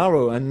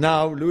Bolsonaro. And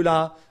now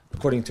Lula,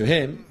 according to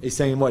him, is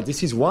saying, well,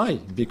 this is why,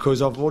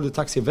 because of all the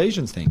tax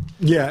evasion thing.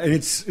 Yeah, and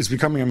it's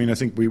becoming, I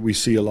think we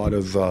see a lot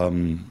of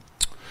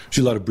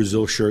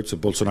Brazil shirts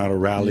at Bolsonaro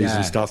rallies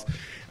and stuff.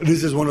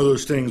 This is one of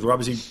those things where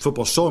obviously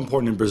football is so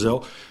important in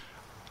Brazil.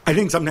 I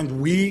think sometimes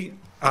we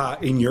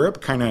in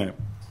Europe kind of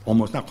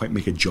almost not quite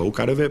make a joke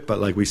out of it, but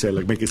like we say,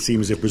 like make it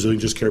seem as if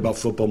Brazilians just care about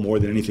football more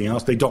than anything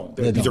else. They don't.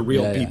 These are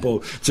real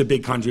people. It's a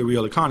big country, a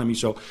real economy.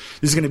 So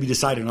this is going to be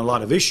deciding a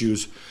lot of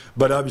issues.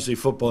 But obviously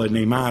football and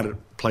Neymar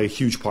play a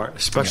huge part,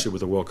 especially with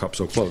the World Cup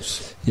so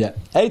close. Yeah.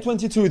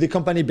 A22, the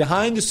company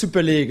behind the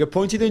Super League,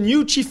 appointed a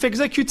new chief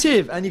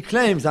executive, and he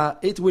claims that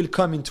it will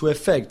come into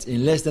effect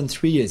in less than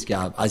 3 years,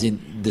 Gab, as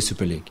in the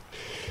Super League.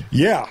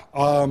 Yeah,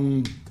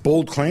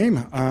 bold claim.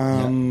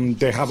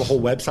 They have a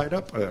whole website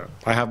up.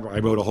 I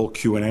wrote a whole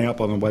Q&A up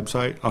on the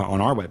website,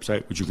 on our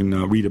website, which you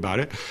can read about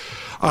it.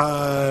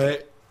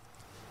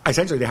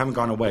 Essentially, they haven't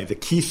gone away. The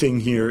key thing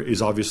here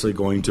is obviously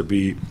going to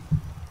be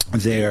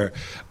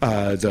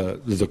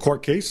the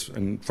court case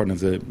in front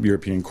of the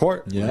European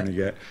Court. Yeah. We're going to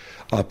get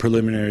a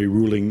preliminary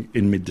ruling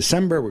in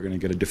mid-December. We're going to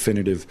get a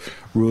definitive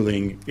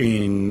ruling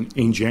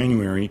in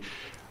January.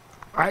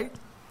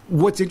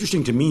 What's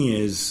interesting to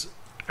me is,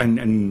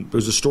 and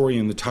there's a story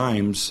in the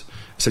Times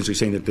essentially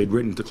saying that they'd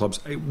written to clubs.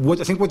 I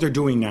think what they're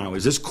doing now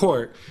is this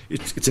court,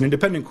 it's an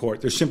independent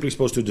court. They're simply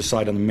supposed to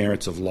decide on the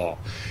merits of law.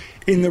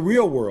 In the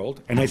real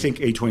world, and I think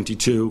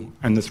A22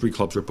 and the 3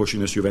 clubs are pushing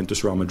this,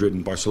 Juventus, Real Madrid,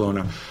 and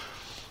Barcelona,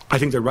 I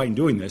think they're right in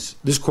doing this.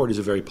 This court is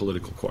a very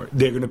political court.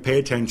 They're going to pay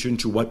attention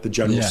to what the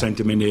general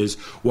sentiment is,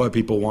 what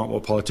people want,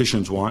 what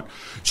politicians want.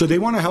 So they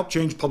want to help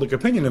change public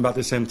opinion about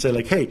this and say,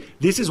 like, hey,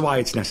 this is why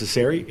it's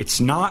necessary. It's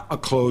not a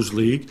closed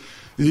league.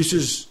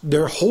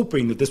 They're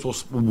hoping that this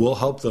will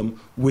help them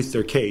with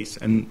their case.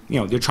 And,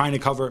 they're trying to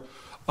cover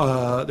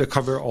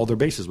all their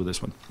bases with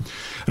this one.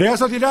 Real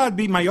Sociedad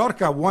beat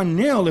Mallorca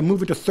 1-0 and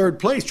move into third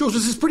place. Jules,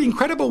 this is pretty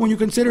incredible when you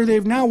consider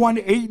they've now won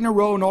 8 in a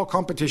row in all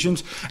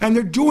competitions, and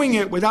they're doing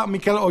it without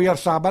Mikel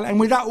Oyarzabal and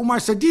without Umar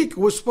Sadiq,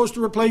 who was supposed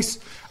to replace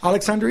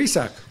Alexander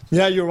Isak.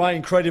 Yeah, you're right.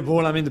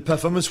 Incredible. I mean, the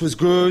performance was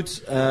good.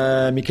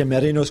 Mikel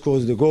Merino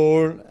scores the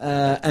goal,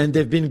 and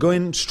they've been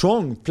going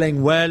strong,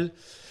 playing well.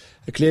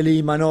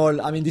 Clearly, Manol,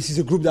 I mean, this is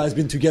a group that has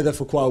been together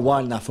for quite a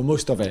while now, for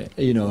most of it,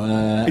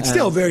 it's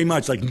still very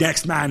much like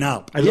next man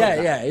up.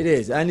 Yeah, it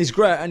is. And he's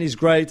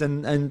great,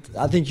 and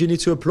I think you need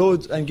to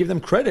applaud and give them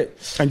credit.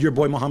 And your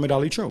boy Mohamed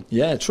Ali Cho.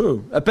 Yeah,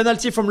 true. A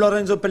penalty from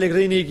Lorenzo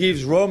Pellegrini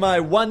gives Roma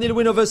a 1-0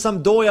 win over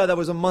Sampdoria. That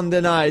was on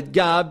Monday night.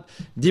 Gab,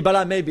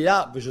 Dybala may be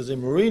out, but Jose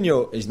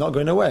Mourinho is not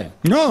going away.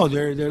 No,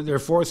 they're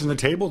fourth in the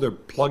table. They're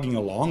plugging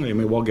along. They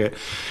may well get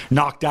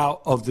knocked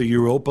out of the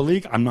Europa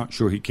League. I'm not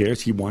sure he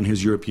cares. He won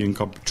his European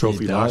Cup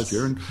trophy last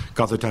year and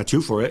got the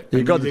tattoo for it.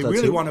 They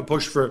really want to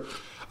push for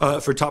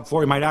top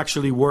 4. It might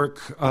actually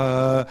work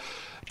to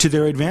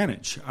their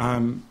advantage.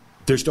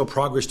 There's still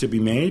progress to be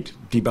made.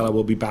 Dybala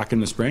will be back in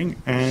the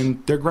spring,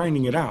 and they're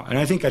grinding it out. And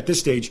I think at this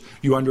stage,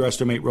 you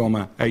underestimate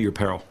Roma at your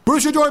peril.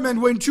 Borussia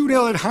Dortmund win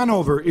 2-0 at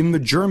Hanover in the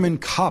German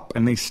Cup,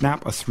 and they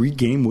snap a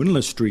 3-game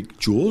winless streak.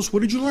 Jules,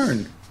 what did you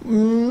learn?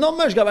 Not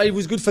much, Gab. It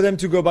was good for them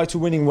to go back to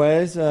winning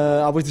ways.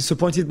 I was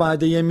disappointed by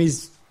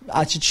Adeyemi's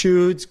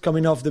attitude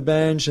coming off the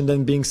bench and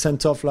then being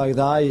sent off like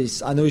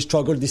that. I know he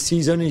struggled this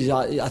season.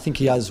 I think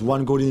he has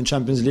 1 goal in the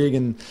Champions League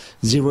and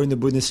 0 in the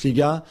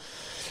Bundesliga.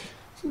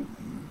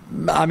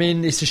 I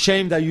mean, it's a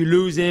shame that you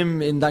lose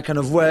him in that kind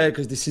of way,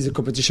 because this is a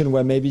competition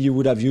where maybe you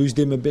would have used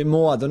him a bit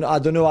more. I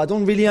don't know. I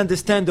don't really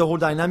understand the whole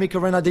dynamic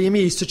around Adeyemi.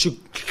 He's such a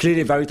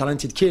clearly very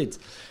talented kid.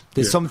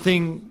 There's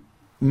something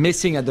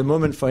missing at the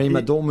moment for him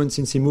at Dortmund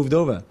since he moved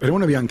over. I don't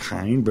want to be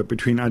unkind, but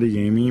between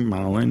Adeyemi,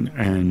 Malen,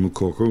 and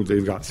Moukoko,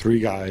 they've got 3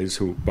 guys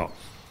who, well,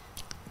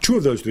 2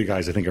 of those 3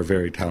 guys I think are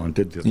very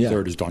talented. The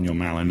third is Daniel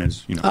Malen,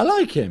 as you know. I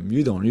like him.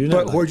 You don't.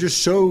 But who are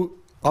just so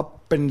up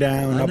and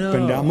down.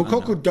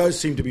 Moukoko does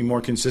seem to be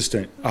more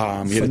consistent. He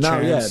had a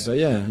chance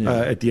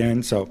at the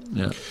end. So,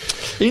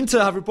 Inter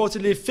have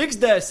reportedly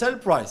fixed their sell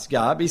price,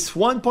 Gab. It's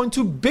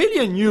 1.2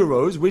 billion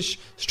euros, which,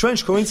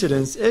 strange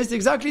coincidence, is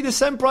exactly the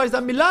same price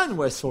that Milan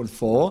were sold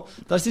for.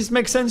 Does this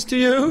make sense to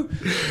you?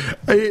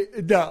 I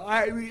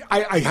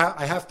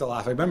have to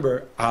laugh. I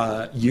remember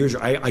years.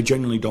 I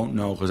genuinely don't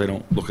know because I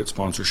don't look at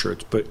sponsor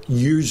shirts. But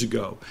years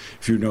ago,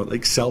 if you know,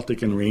 like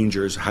Celtic and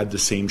Rangers had the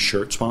same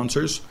shirt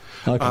sponsors.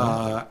 Okay.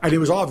 And it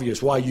was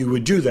obvious why you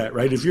would do that,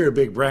 right? If you're a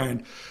big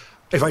brand,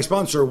 if I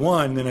sponsor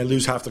one, then I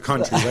lose half the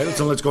country, right?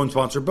 So let's go and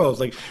sponsor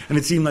both. And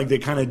it seemed like they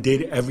kind of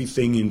did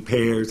everything in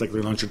pairs, like they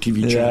launched a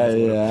TV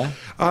channel.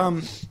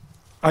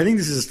 I think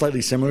this is a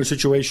slightly similar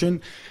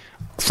situation.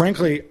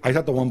 Frankly, I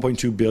thought the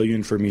 1.2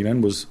 billion for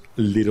Milan was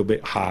a little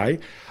bit high.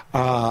 The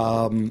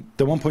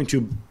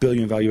 1.2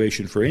 billion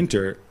valuation for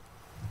Inter,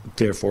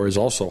 therefore, is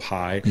also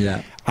high.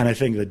 Yeah. And I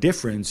think the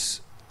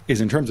difference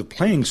is in terms of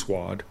playing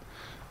squad.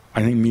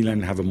 I think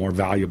Milan have a more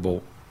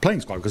valuable playing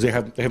squad because they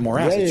have more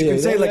assets. You can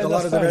say a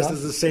lot of the rest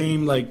is the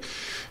same.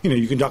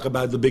 You can talk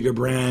about the bigger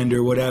brand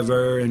or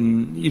whatever,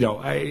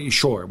 and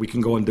sure, we can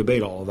go and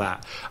debate all of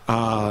that.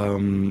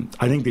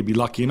 I think they'd be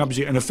lucky, and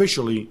obviously, and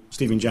officially,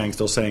 Stephen Jang's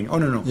still saying, "Oh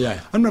no,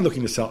 I'm not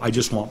looking to sell. I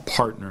just want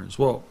partners."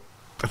 Well,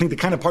 I think the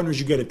kind of partners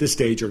you get at this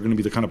stage are going to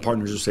be the kind of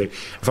partners who say,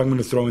 "If I'm going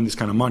to throw in this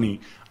kind of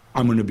money,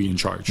 I'm going to be in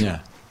charge."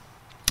 Yeah.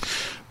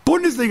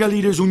 Bundesliga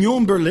leaders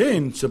Union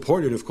Berlin,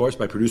 supported, of course,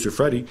 by producer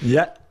Freddie.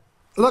 Yeah.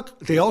 Look,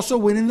 they also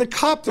win in the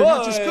cup. They're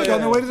not just good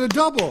on their way to the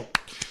double.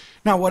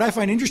 Now, what I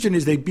find interesting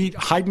is they beat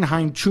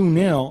Heidenheim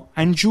 2-0,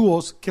 and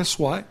Juls, guess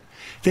what?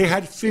 They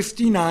had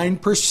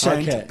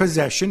 59%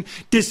 possession,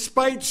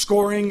 despite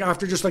scoring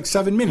after just like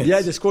 7 minutes.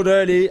 Yeah, they scored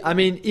early. I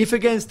mean, if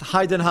against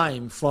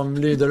Heidenheim from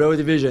the lower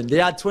division, they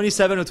had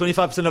 27 or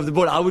 25% of the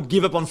ball, I would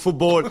give up on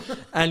football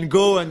and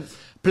go and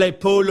play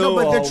polo. No,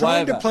 but they're or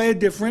trying whatever. to play a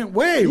different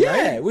way,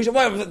 yeah, right?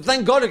 Well,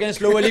 thank God against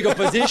lower league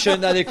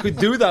opposition that they could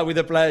do that with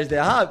the players they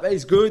have.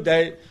 It's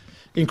good.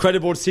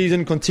 Incredible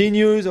season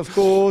continues, of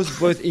course,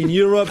 both in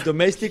Europe,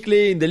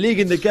 domestically, in the league,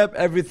 in the cup,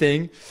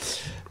 everything.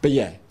 But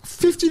yeah.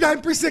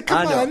 59%,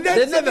 come on.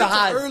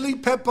 That's early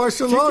Pep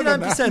Barcelona.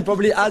 59%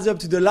 probably adds up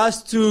to the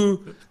last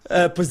two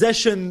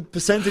possession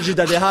percentages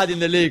that they had in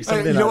the league.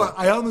 You know what?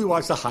 I only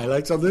watched the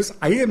highlights of this.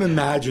 I am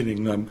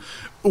imagining them,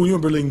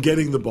 Union Berlin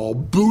getting the ball,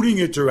 booting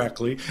it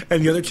directly,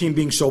 and the other team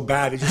being so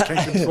bad, it just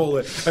can't control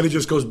it, and it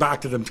just goes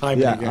back to them time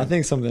and again. Yeah, I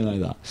think something like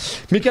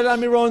that. Mikel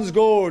Almiron's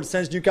goal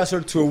sends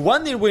Newcastle to a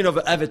 1-0 win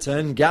over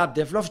Everton. Gab,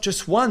 they've lost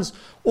just once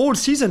all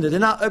season. They're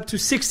now up to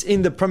 6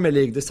 in the Premier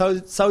League.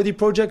 The Saudi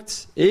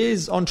project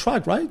is on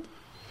track, right?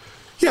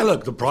 Yeah,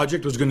 look, the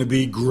project was going to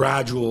be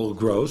gradual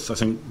growth. I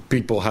think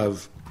people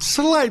have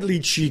slightly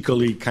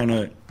cheekily kind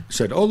of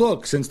said, oh,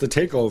 look, since the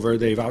takeover,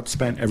 they've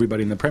outspent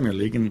everybody in the Premier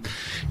League. And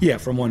yeah,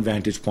 from one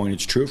vantage point,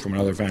 it's true. From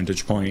another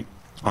vantage point,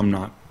 I'm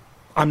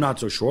not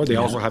so sure. They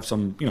also have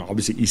some,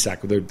 obviously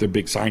Isak, their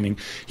big signing.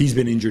 He's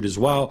been injured as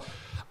well.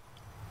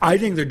 I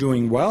think they're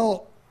doing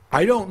well.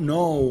 I don't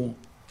know,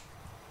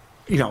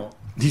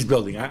 he's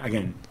building.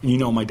 Again,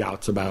 my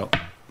doubts about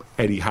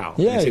Eddie Howe.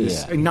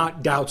 And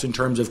not doubts in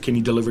terms of can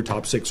he deliver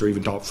top 6 or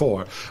even top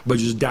 4, but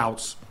just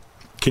doubts,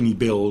 can he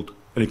build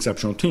an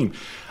exceptional team?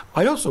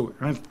 I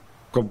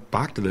go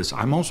back to this,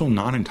 I'm also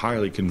not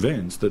entirely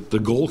convinced that the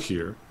goal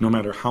here, no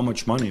matter how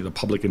much money the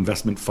Public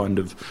Investment Fund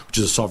which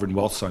is a sovereign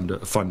wealth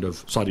fund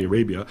of Saudi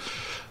Arabia,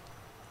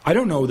 I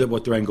don't know that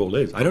what their end goal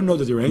is. I don't know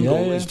that their end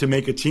goal is to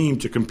make a team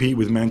to compete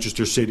with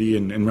Manchester City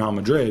and Real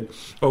Madrid,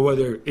 or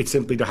whether it's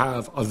simply to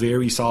have a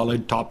very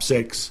solid top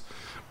 6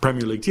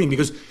 Premier League team.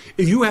 Because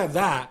if you have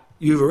that,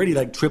 you've already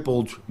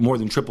more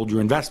than tripled your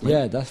investment.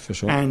 Yeah, that's for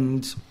sure.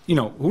 And,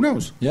 who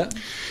knows? Yeah.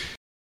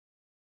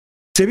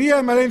 Sevilla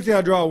and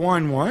Valencia draw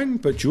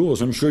 1-1, but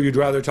Jules, I'm sure you'd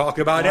rather talk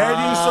about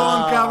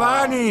Edinson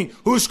Cavani,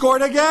 who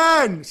scored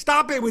again.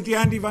 Stop it with the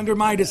Andy van der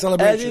Meijden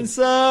celebration.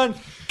 Edinson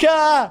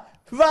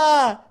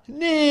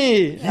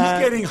Cavani. He's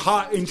getting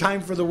hot in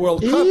time for the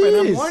World Cup,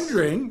 and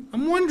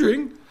I'm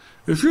wondering,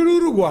 if you're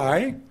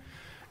Uruguay,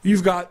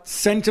 you've got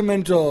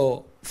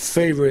sentimental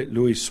favorite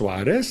Luis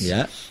Suarez.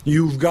 Yeah.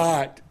 You've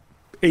got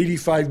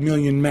 85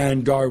 million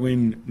man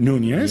Darwin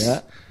Nunez.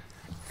 Yeah.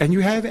 And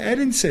you have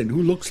Edinson,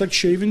 who looks like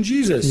shaven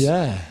Jesus.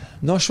 Yeah.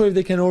 Not sure if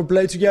they can all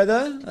play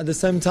together at the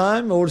same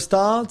time, all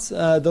start.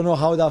 Don't know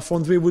how that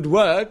front three would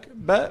work,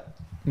 but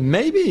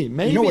maybe.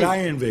 You know what I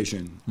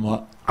envision?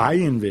 What? I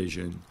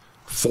envision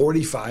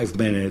 45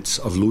 minutes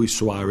of Luis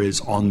Suarez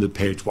on the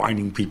pitch,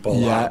 winding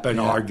people up and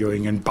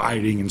arguing and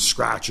biting and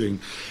scratching.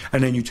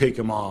 And then you take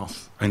him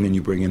off, and then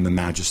you bring in the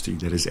majesty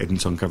that is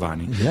Edinson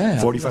Cavani. Yeah,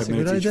 45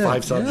 minutes each,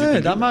 5 subs. Yeah,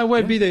 that might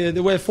well be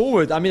the way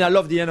forward. I mean, I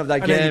love the end of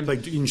that game.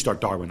 Then you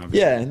start Darwin, obviously.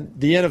 Yeah, and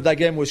the end of that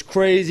game was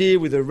crazy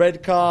with a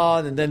red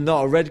card, and then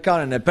not a red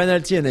card, and a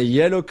penalty, and a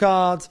yellow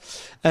card.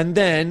 And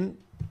then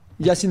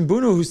Yassine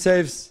Bounou, who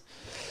saves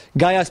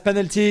Gaia's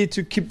penalty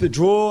to keep the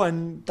draw,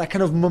 and that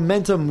kind of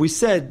momentum. We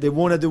said they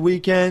won at the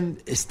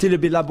weekend. It's still a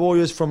bit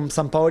laborious from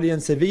Sampaoli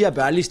and Sevilla,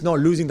 but at least not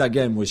losing that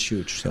game was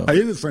huge. So. I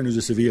have a friend who's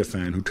a Sevilla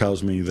fan who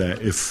tells me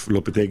that if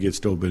Lopetegui had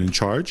still been in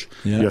charge,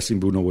 Yassine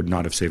Bounou would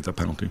not have saved that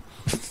penalty.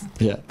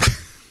 Yeah.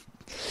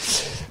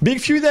 Big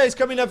few days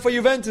coming up for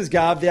Juventus,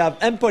 Gab. They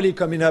have Empoli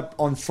coming up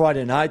on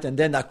Friday night, and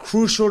then a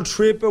crucial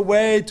trip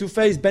away to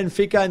face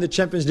Benfica in the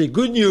Champions League.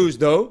 Good news,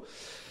 though,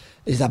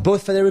 is that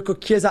both Federico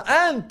Chiesa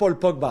and Paul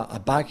Pogba are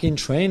back in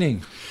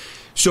training.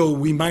 So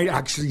we might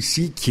actually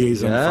see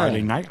Chiesa on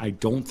Friday night. I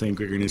don't think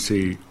we're going to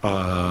see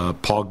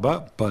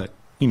Pogba, but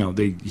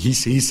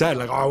he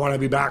said I want to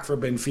be back for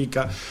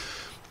Benfica.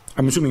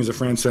 I'm assuming as a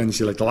France fan, you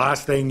see the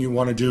last thing you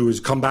want to do is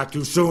come back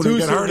too soon and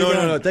get hurt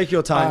again. No, take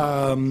your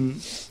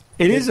time.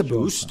 It is a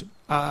boost.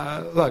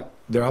 Look,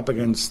 they're up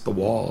against the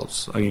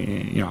walls.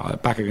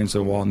 Back against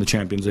the wall in the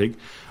Champions League.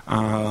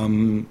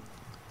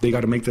 They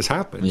got to make this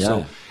happen. Yeah.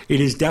 So it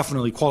is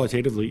definitely,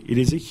 qualitatively, it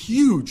is a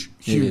huge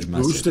boost.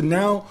 Massive. And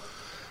now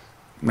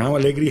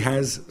Allegri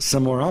has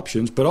some more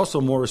options, but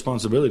also more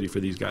responsibility for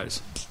these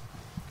guys.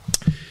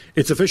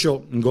 It's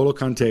official. N'Golo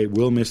Kante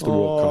will miss the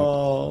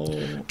World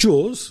Cup.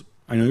 Jules,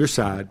 I know you're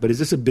sad, but is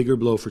this a bigger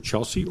blow for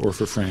Chelsea or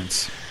for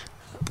France?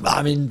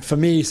 I mean, for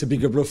me, it's a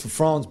bigger blow for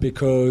France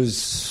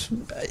because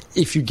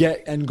if you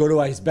get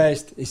N'Golo at his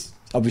best, it's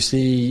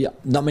obviously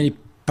not many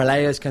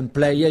players can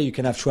play. Yeah, you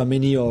can have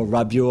Chouameni or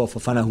Rabiot or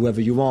Fofana,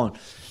 whoever you want.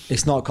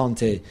 It's not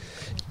Conte.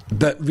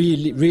 But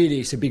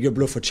really, it's a bigger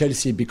blow for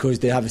Chelsea because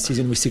they have a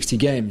season with 60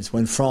 games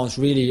when France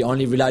really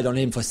only relied on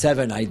him for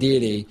 7,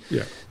 ideally,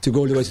 to go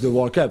all the way to the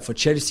World Cup. For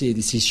Chelsea,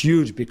 this is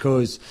huge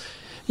because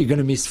you're going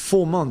to miss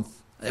 4 months.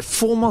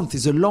 4 months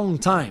is a long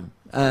time.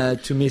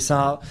 to miss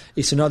out.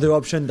 It's another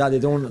option that they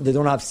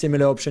don't have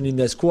similar option in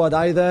their squad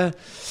either.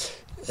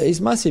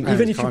 It's massive. And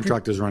even if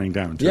contract is running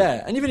down too.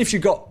 Yeah, and even if you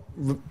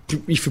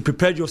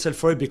prepared yourself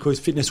for it because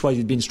fitness-wise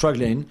you've been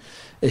struggling,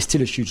 it's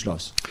still a huge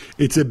loss.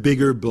 It's a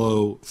bigger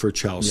blow for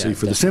Chelsea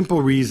for the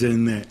simple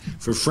reason that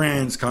for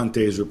France, Conte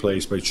is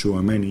replaced by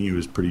Tchouaméni, who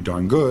is pretty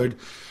darn good.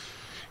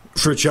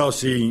 For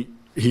Chelsea,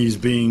 he's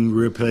being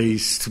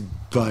replaced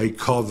by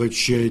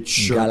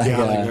Kovacic or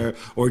Gallagher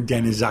or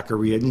Denis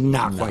Zakaria.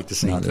 Not quite the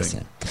same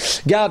thing.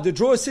 Gab, the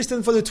draw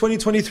assistant for the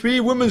 2023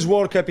 Women's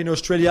World Cup in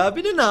Australia have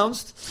been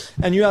announced,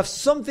 and you have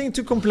something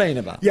to complain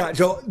about. Yeah,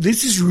 so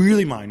this is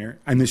really minor,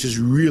 and this is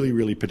really,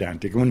 really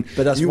pedantic.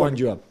 But that's wound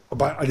you up.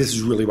 But this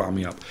has really wound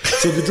me up.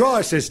 So the draw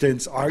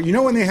assistants are,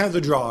 when they have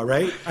the draw,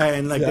 right?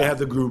 And they have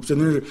the groups,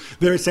 and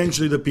they're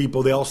essentially the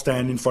people, they all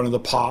stand in front of the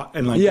pot,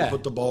 and they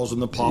put the balls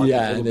in the pot.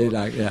 Yeah,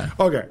 and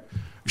Okay.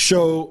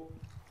 So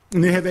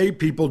and they have 8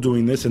 people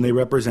doing this, and they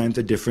represent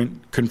the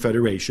different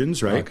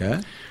confederations, right? Okay.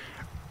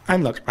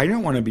 And look, I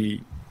don't want to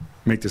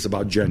make this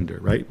about gender,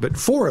 right? But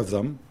 4 of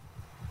them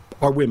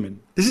are women.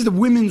 This is the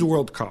Women's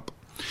World Cup.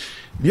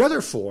 The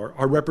other 4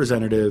 are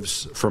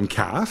representatives from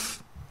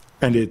CAF,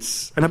 and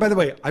by the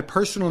way, I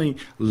personally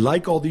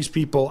like all these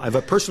people.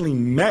 I've personally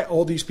met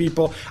all these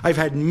people. I've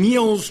had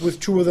meals with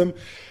 2 of them.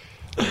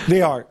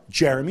 They are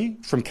Jeremy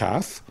from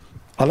CAF,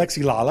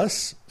 Alexi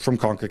Lalas from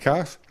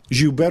CONCACAF,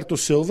 Gilberto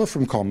Silva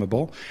from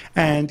CONMEBOL,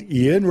 and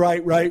Ian from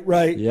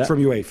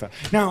UEFA.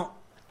 Now,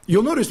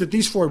 you'll notice that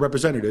these 4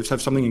 representatives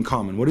have something in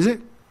common. What is it?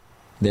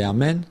 They are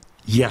men?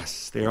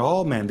 Yes, they're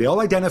all men. They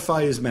all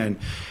identify as men.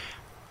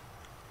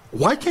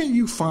 Why can't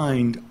you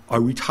find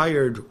a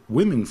retired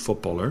women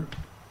footballer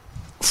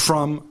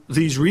from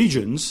these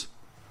regions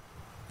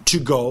to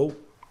go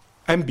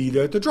and be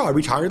there at the draw? A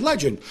retired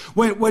legend.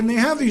 When they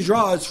have these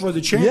draws for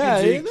the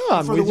Champions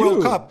League, for the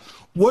World Cup,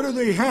 what do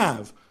they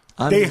have?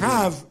 They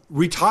have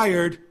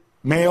retired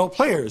male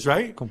players,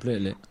 right?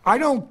 Completely. I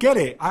don't get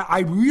it.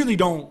 I really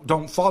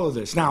don't follow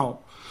this. Now,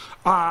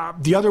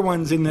 the other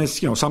ones in this,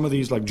 some of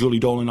these, like Julie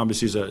Dolan,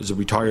 obviously is a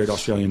retired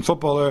Australian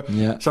footballer.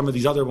 Yeah. Some of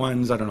these other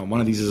ones, I don't know. One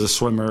of these is a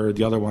swimmer.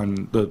 The other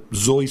one, the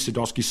Zoe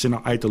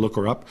Sidowski-Sinha, I had to look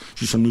her up.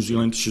 She's from New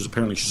Zealand. She's a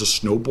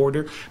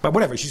snowboarder. But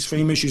whatever. She's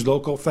famous. She's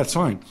local. That's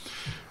fine.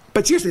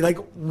 But seriously,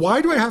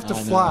 why do I have to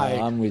fly?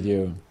 I'm with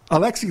you.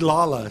 Alexi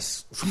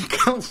Lalas from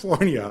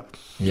California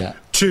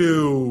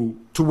to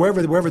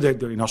wherever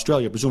they're in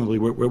Australia, presumably,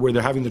 where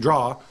they're having the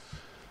draw.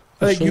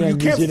 You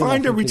can't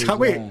find a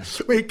retired...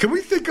 Wait, can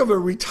we think of a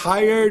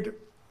retired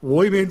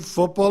women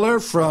footballer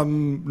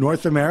from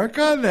North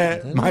America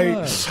that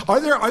might... Are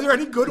there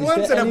any good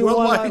ones that have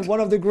worldwide... One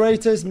of the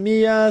greatest,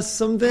 Mia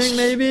something,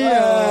 maybe?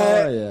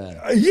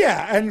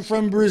 Yeah, and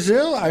from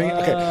Brazil. I mean,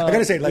 okay, I got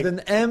to say, with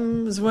an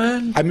M as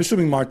well? I'm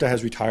assuming Marta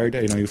has retired.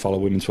 You follow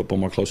women's football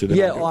more closely than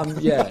I do. I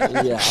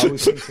would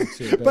think so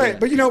too.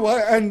 But you know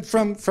what? And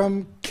from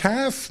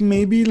CAF,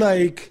 maybe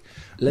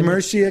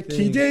Mercia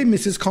Kide,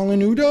 Mrs.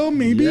 Colinudo,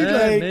 maybe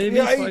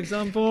for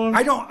example.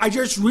 I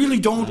just really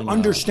don't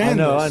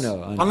understand this. I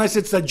know. Unless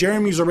it's that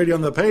Jeremy's already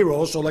on the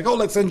payroll, so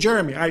let's send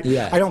Jeremy. I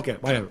don't get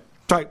it. Whatever.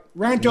 Sorry,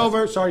 rant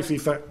over. Sorry,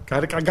 FIFA.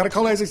 I gotta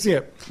call it as I see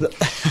it.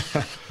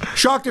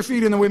 Shock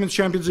defeat in the Women's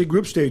Champions League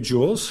group stage,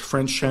 Jules.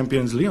 French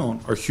champions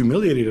Lyon are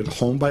humiliated at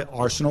home by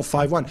Arsenal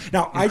 5-1.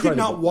 Now, I did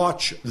not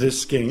watch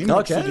this game.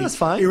 Okay, that's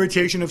fine.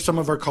 Irritation of some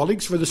of our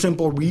colleagues for the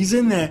simple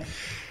reason that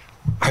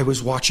I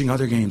was watching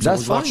other games. I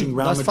was watching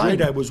Real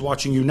Madrid. I was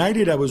watching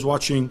United. I was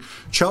watching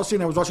Chelsea,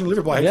 and I was watching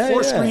Liverpool. I had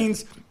 4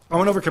 screens. I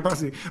went over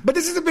capacity. But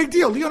this is a big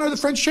deal. Lyon are the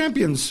French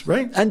champions,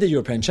 right? And the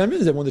European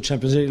champions. They won the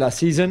Champions League last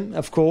season,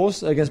 of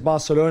course, against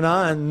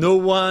Barcelona, and no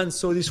one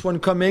saw this one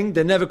coming.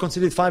 They never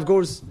conceded 5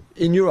 goals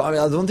in Europe.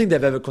 I don't think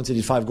they've ever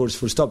conceded 5 goals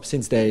full stop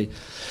since they've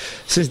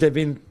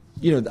been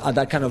at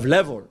that kind of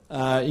level.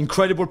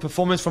 Incredible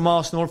performance from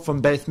Arsenal,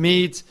 from Beth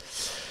Mead.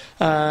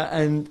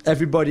 And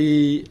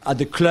everybody at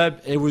the club,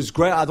 it was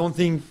great. I don't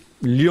think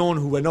Lyon,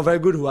 who were not very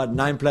good, who had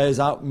 9 players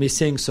out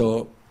missing,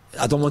 so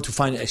I don't want to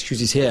find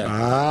excuses here.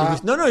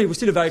 It was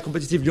still a very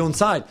competitive Lyon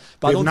side.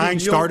 But I don't 9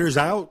 starters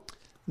out?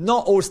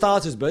 Not all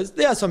starters, but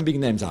there are some big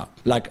names out,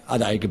 like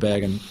Ada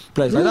Egeberg and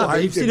players like that.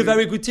 But it's still a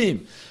very good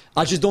team.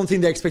 I just don't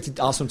think they expected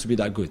Arsenal to be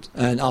that good.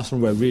 And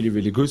Arsenal were really,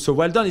 really good. So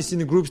well done. It's in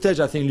the group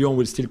stage. I think Lyon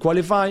will still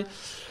qualify.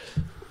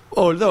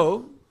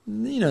 Although...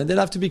 they'll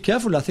have to be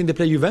careful. I think they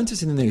play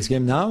Juventus in the next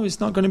game now. That's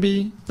going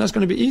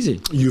to be easy.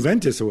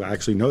 Juventus, who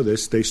actually know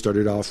this, they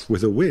started off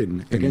with a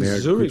win in their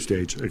group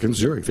stage against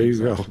Zurich. There you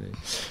go.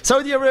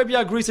 Saudi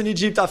Arabia, Greece and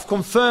Egypt have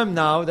confirmed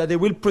now that they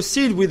will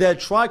proceed with their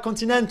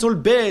tri-continental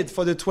bid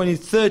for the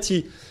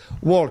 2030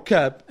 World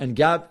Cup. And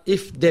Gab,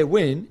 if they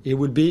win, it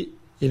will be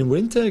in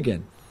winter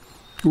again.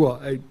 Well,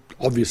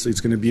 obviously, it's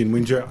going to be in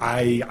winter.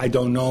 I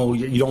don't know.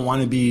 You don't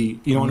want to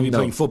be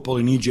playing football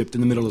in Egypt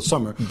in the middle of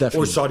summer,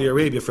 or Saudi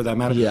Arabia for that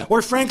matter,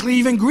 or frankly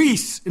even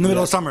Greece in the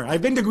middle of summer.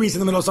 I've been to Greece in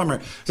the middle of summer.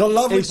 It's a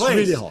lovely place.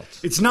 It's really hot.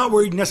 It's not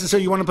where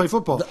necessarily you want to play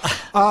football.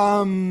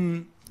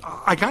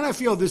 I kind of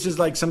feel this is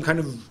like some kind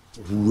of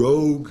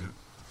rogue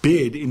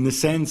bid in the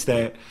sense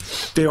that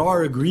there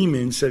are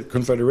agreements at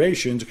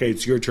confederations. Okay,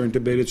 it's your turn to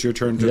bid. It's your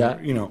turn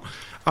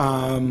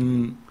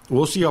to,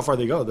 we'll see how far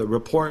they go.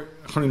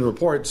 According to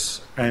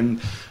reports,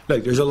 and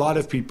there's a lot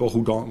of people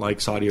who don't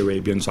like Saudi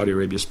Arabia and Saudi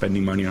Arabia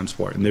spending money on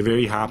sport, and they're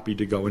very happy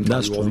to go and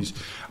tell you all these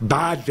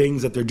bad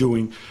things that they're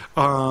doing.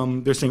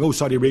 They're saying, oh,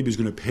 Saudi Arabia is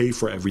going to pay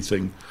for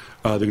everything.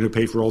 They're going to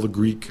pay for all the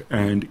Greek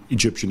and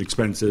Egyptian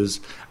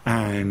expenses,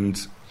 and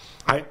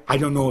I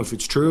don't know if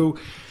it's true.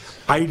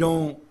 I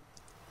don't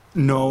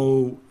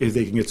know if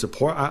they can get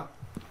support.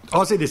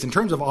 I'll say this, in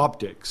terms of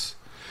optics,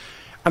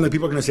 and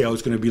people are going to say, oh,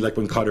 it's going to be like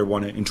when Qatar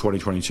won it in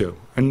 2022.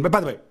 But by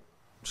the way,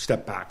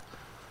 step back.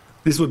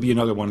 This would be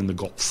another one in the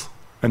Gulf.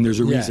 And there's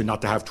a reason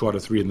not to have 2 out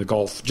of 3 in the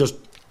Gulf, just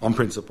on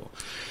principle.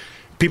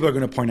 People are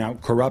going to point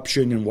out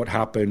corruption and what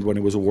happened when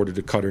it was awarded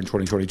to Qatar in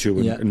 2022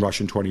 and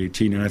Russia in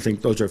 2018. And I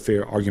think those are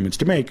fair arguments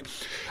to make.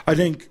 I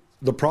think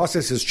the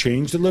process has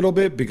changed a little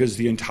bit because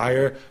the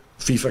entire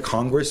FIFA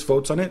Congress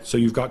votes on it, so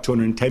you've got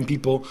 210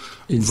 people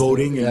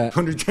voting and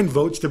 110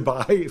 votes to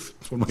buy.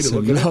 If one way to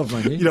look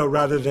at it,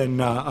 rather than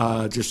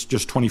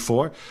just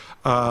 24.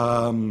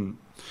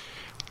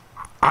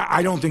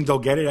 I don't think they'll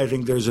get it. I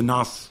think there's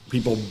enough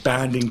people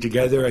banding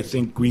together. I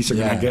think Greece are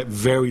going to get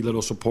very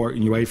little support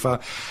in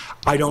UEFA.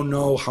 I don't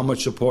know how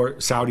much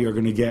support Saudi are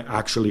going to get.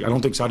 Actually, I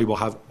don't think Saudi will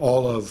have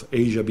all of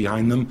Asia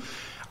behind them,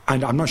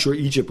 and I'm not sure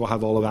Egypt will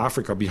have all of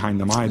Africa behind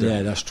them either.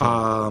 Yeah, that's true.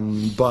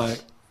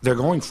 But they're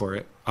going for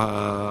it.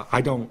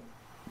 I don't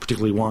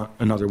particularly want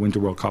another Winter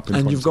World Cup.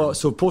 And you've got,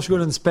 so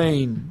Portugal and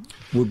Spain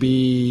would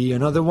be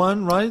another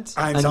one, right?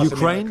 And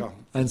Ukraine America.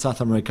 And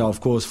South America, of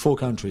course, 4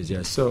 countries,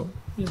 yes. So,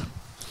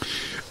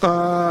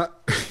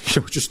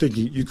 just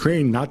thinking,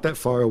 Ukraine not that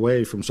far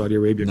away from Saudi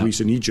Arabia, Greece,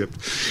 and Egypt.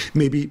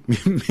 Maybe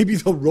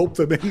they'll rope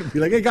them in and be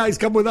like, "Hey guys,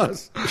 come with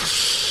us."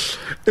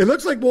 It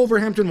looks like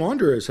Wolverhampton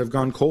Wanderers have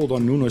gone cold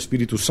on Nuno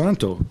Espirito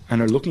Santo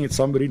and are looking at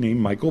somebody named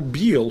Michael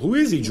Beale. Who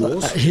is he,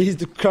 Jules? He's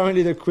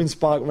currently the Queen's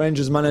Park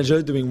Rangers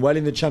manager, doing well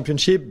in the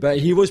Championship, but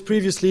he was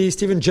previously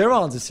Steven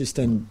Gerrard's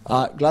assistant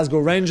at Glasgow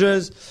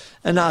Rangers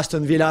and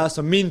Aston Villa.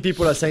 So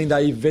people are saying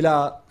that if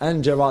Villa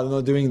and Gerrard are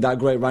not doing that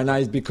great right now,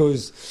 it's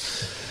because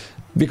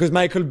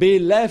Michael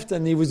Beale left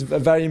and he was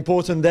very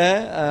important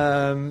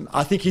there.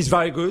 I think he's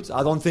very good.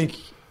 I don't think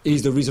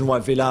he's the reason why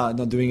Villa are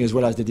not doing as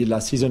well as they did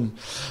last season,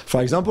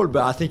 for example.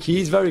 But I think he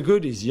is very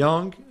good. He's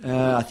young.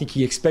 I think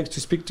he expects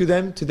to speak to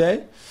them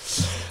today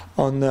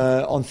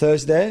on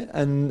Thursday,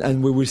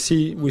 and we will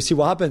see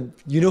what happens.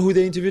 You know who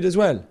they interviewed as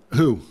well?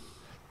 Who?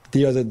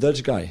 The other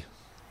Dutch guy,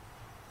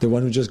 the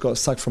one who just got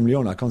sacked from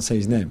Lyon. I can't say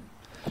his name.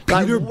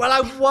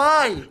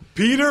 Why?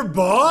 Peter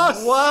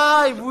Bosz?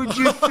 Why would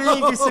you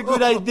think it's a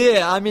good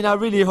idea? I mean, I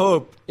really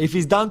hope, if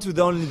it's down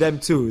to only them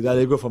two, that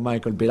they go for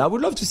Michael Beale. I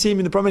would love to see him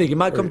in the Premier League. It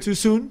might come too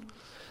soon.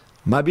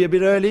 Might be a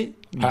bit early.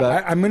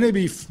 But I'm going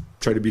to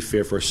try to be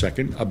fair for a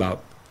second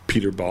about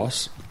Peter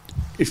Bosz.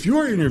 If you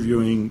are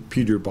interviewing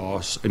Peter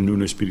Bosz and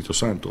Nuno Espirito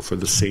Santo for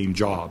the same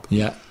job,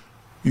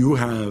 you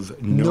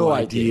have no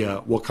idea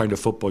what kind of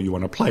football you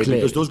want to play,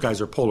 because those guys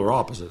are polar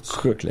opposites.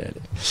 Clearly.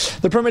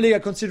 The Premier League are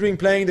considering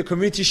playing the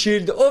Community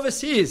Shield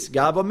overseas,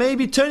 Gab, or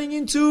maybe turning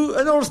into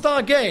an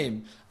all-star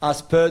game,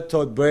 as per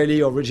Todd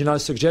Braley's original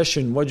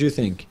suggestion. What do you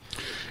think?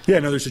 Yeah,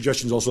 another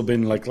suggestion's also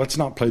been, let's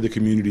not play the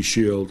Community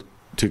Shield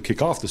to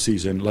kick off the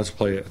season. Let's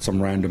play it at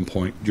some random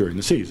point during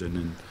the season.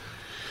 And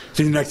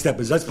so the next step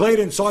is, let's play it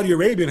in Saudi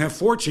Arabia and have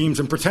 4 teams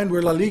and pretend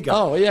we're La Liga.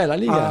 Oh, yeah, La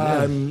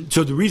Liga.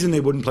 So the reason they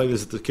wouldn't play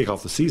this at the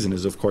kickoff the season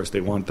is, of course,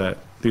 they want that.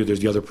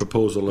 There's the other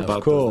proposal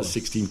about the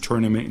 16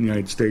 tournament in the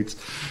United States.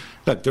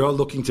 Look, they're all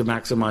looking to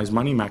maximize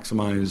money,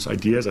 maximize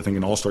ideas. I think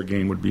an all-star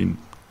game would be an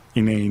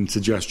inane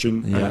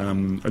suggestion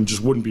and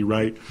just wouldn't be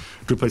right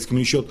to replace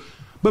Community Shield.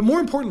 But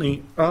more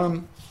importantly, I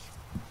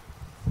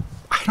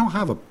don't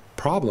have a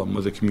problem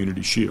with a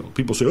Community Shield.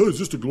 People say, oh, it's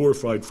just a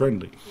glorified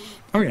friendly.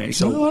 Okay,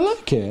 so I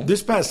like it.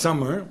 This past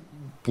summer,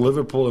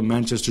 Liverpool and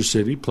Manchester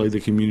City played the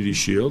Community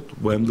Shield.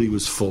 Wembley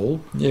was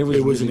full. It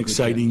was an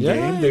exciting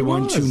game. They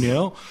won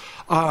 2-0.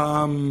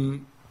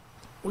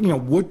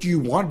 What do you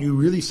want? Do you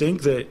really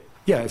think that,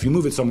 if you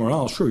move it somewhere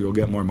else, sure, you'll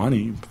get more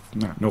money.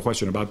 No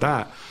question about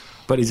that.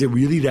 But is it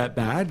really that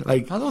bad? I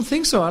don't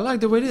think so. I like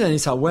the way it is. And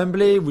it's at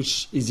Wembley,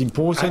 which is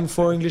important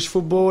for English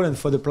football and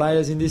for the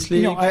players in this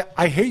league.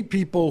 I hate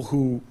people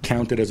who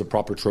count it as a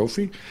proper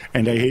trophy,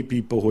 and I hate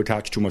people who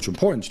attach too much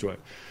importance to it.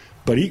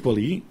 But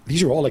equally,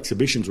 these are all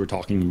exhibitions we're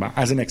talking about.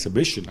 As an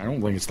exhibition, I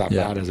don't think it's that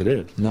bad as it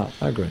is. No,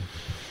 I agree.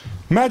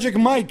 Magic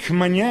Mike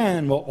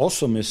Magnan will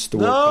also miss the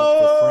World Cup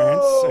for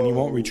France, and he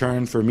won't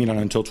return for Milan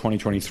until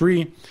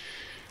 2023.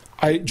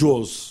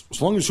 Jules, as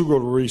long as Hugo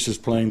Lloris is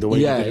playing the way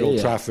he did at Old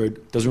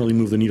Trafford, doesn't really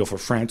move the needle for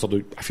France,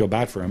 although I feel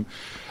bad for him.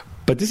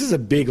 But this is a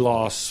big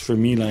loss for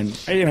Milan.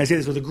 And I say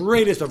this with the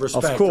greatest of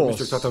respect for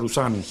Mr.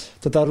 Tatarusanu.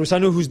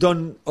 Tatarusanu, who's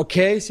done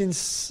okay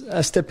since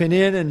stepping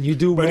in, and you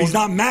do. But he's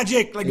not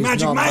magic like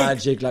Magic Mike. He's not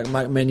magic like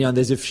Mike Maignan.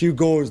 There's a few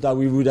goals that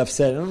we would have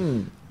said,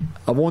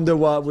 I wonder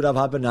what would have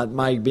happened had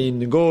Mike been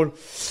the goal.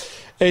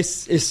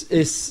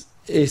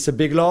 It's a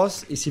big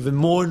loss. It's even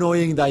more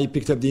annoying that he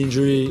picked up the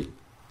injury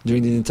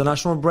during the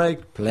international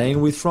break,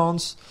 playing with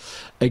France.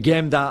 A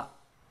game that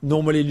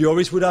normally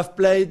Lloris would have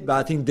played, but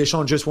I think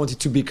Deschamps just wanted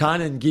to be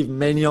kind and give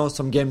Maignan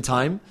some game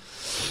time.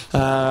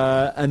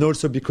 And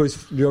also because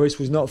Lloris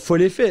was not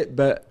fully fit.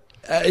 But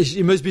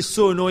it must be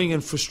so annoying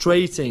and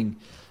frustrating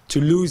to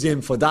lose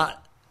him for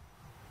that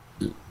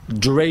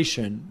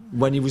duration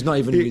when he was not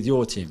even with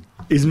your team.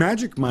 Is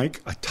Magic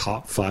Mike a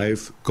top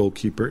 5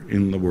 goalkeeper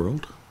in the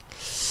world?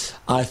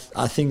 I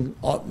think,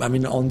 I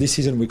mean, on this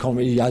season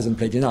he hasn't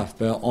played enough,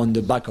 but on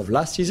the back of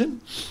last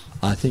season,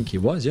 I think he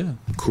was, yeah.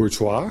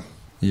 Courtois?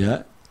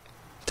 Yeah.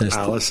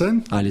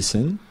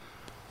 Alisson.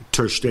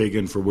 Ter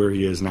Stegen for where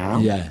he is now.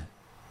 Yeah.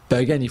 But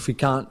again, if we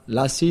can't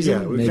last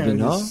season, maybe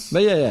not.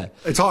 But yeah.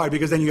 It's hard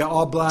because then you got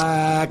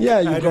Oblak.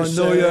 Yeah, you've got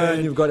Neuer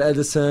and you've got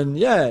Ederson.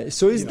 Yeah,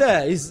 so he's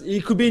there.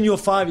 He could be in your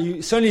 5.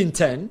 He's certainly in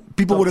 10.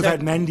 People would have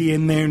had Mendy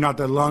in there not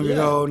that long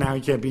ago. Now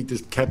you can't beat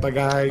this Kepa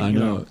guy. I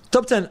know.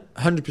 Top 10,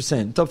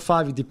 100%. Top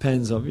 5, it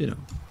depends on,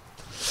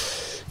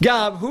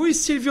 Gab, who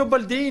is Silvio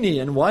Baldini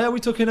and why are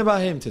we talking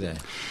about him today?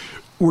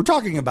 We're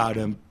talking about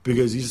him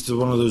because he's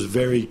one of those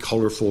very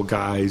colorful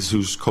guys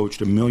who's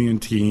coached a million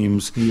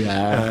teams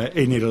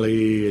in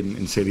Italy,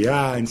 in Serie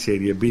A, and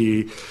Serie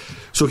B.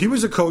 So he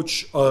was a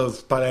coach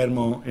of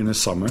Palermo in the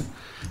summer,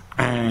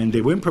 and they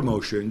win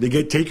promotion. They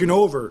get taken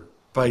over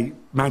by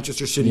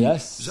Manchester City,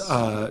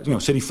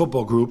 City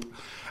Football Group,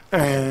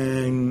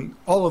 and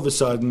all of a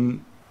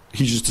sudden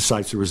he just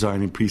decides to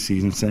resign in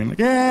preseason, saying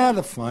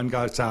the fun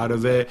got out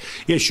of it.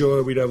 Yeah,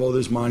 sure, we'd have all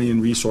this money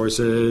and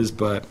resources,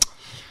 but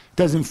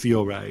doesn't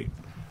feel right.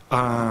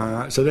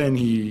 So then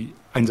he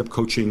ends up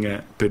coaching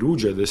at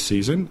Perugia this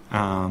season.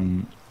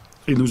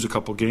 He loses a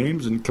couple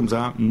games and comes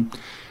out and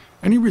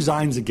he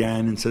resigns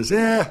again and says,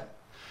 I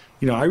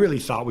really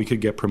thought we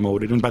could get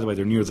promoted. And by the way,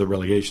 they're near the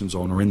relegation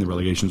zone or in the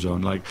relegation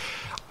zone. But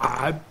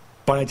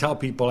I tell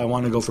people I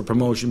want to go for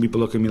promotion.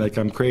 People look at me like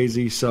I'm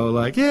crazy.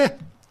 So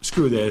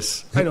screw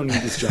this. I don't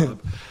need this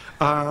job.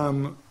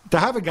 To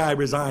have a guy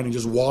resign and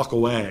just walk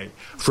away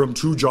from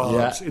 2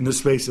 jobs in the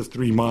space of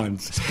 3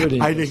 months,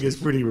 I think is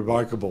pretty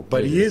remarkable.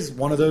 But he is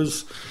one of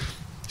those.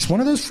 He's one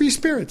of those free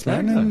spirits,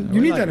 man, and you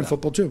need that in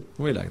football too.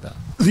 We like that.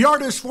 The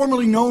artist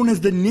formerly known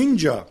as the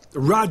Ninja,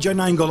 Raja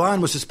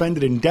Nainggolan, was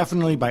suspended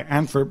indefinitely by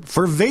Antwerp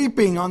for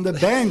vaping on the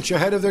bench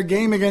ahead of their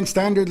game against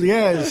Standard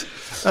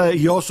Liège.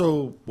 He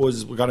also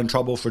got in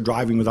trouble for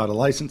driving without a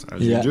license,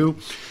 as you do.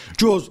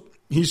 Juls,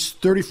 he's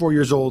 34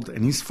 years old,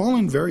 and he's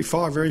fallen very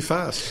far, very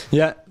fast.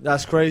 Yeah,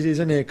 that's crazy,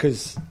 isn't it?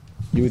 Because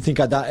you would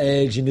think at that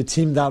age, in the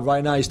team that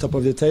right now is top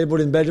of the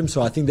table in Belgium,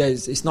 so I think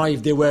it's not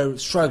if they were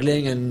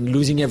struggling and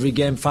losing every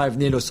game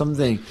 5-0 or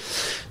something.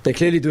 They're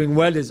clearly doing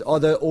well. There's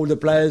other older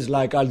players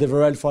like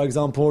Alderweireld, for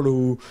example,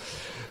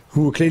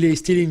 who clearly is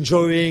still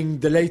enjoying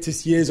the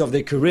latest years of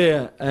their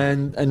career,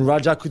 and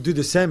Raja could do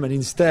the same, and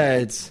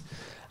instead,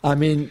 I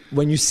mean,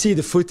 when you see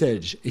the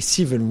footage, it's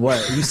even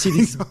worse. You see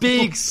this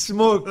big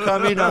smoke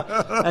coming up,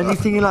 and you're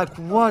thinking,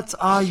 what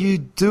are you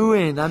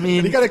doing? I mean,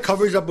 and he got it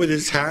covers up with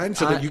his hand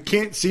so that you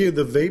can't see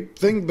the vape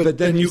thing, but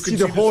then you can see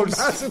the whole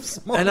massive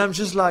smoke. And I'm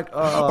just like,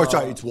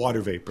 it's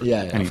water vapor.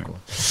 Yeah, anyway. Of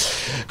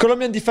course.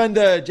 Colombian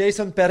defender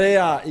Jason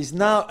Perea is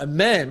now a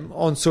meme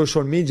on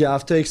social media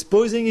after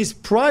exposing his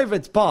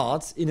private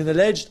parts in an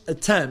alleged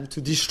attempt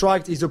to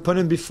distract his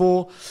opponent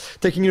before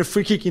taking a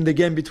free kick in the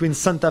game between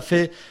Santa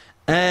Fe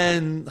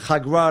and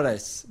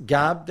Jaguares.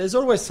 Gab, there's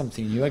always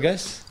something new, I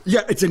guess.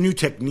 Yeah, it's a new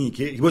technique.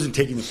 He wasn't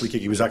taking the free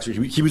kick. He was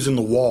actually he was in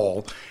the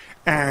wall,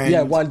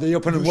 and while the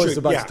opponent was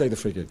about to take the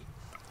free kick,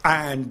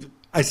 and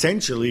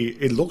essentially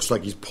it looks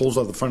like he pulls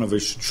out the front of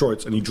his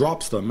shorts and he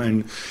drops them.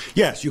 And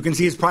yes, you can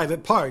see his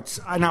private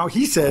parts. Now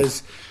he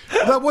says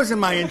that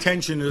wasn't my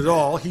intention at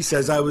all. He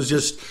says I was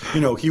just,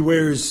 he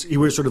wears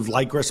sort of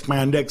lycra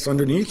spandex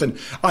underneath, and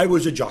I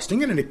was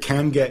adjusting it, and it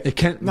can get. It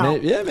can. Now,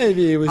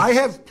 maybe it was. I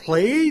have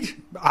played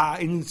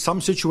in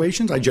some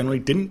situations. I generally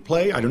didn't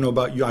play. I don't know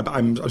about you.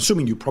 I'm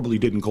assuming you probably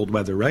did in cold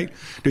weather, right?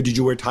 Did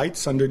you wear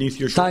tights underneath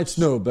your shorts? Tights,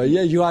 no, but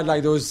you had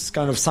like those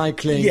kind of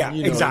cycling. Yeah,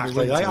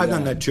 exactly. I've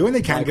done that too, and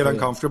they can get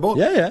uncomfortable.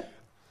 Yeah.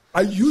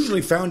 I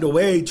usually found a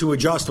way to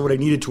adjust what I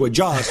needed to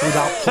adjust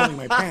without pulling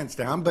my pants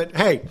down. But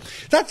hey,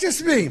 that's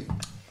just me.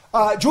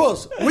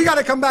 Jules, we got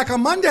to come back on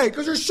Monday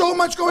because there's so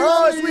much going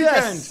on this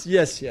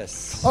weekend.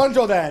 Yes.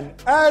 Until then,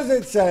 as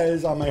it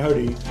says on my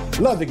hoodie,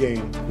 love the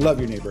game, love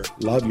your neighbor,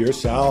 love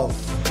yourself.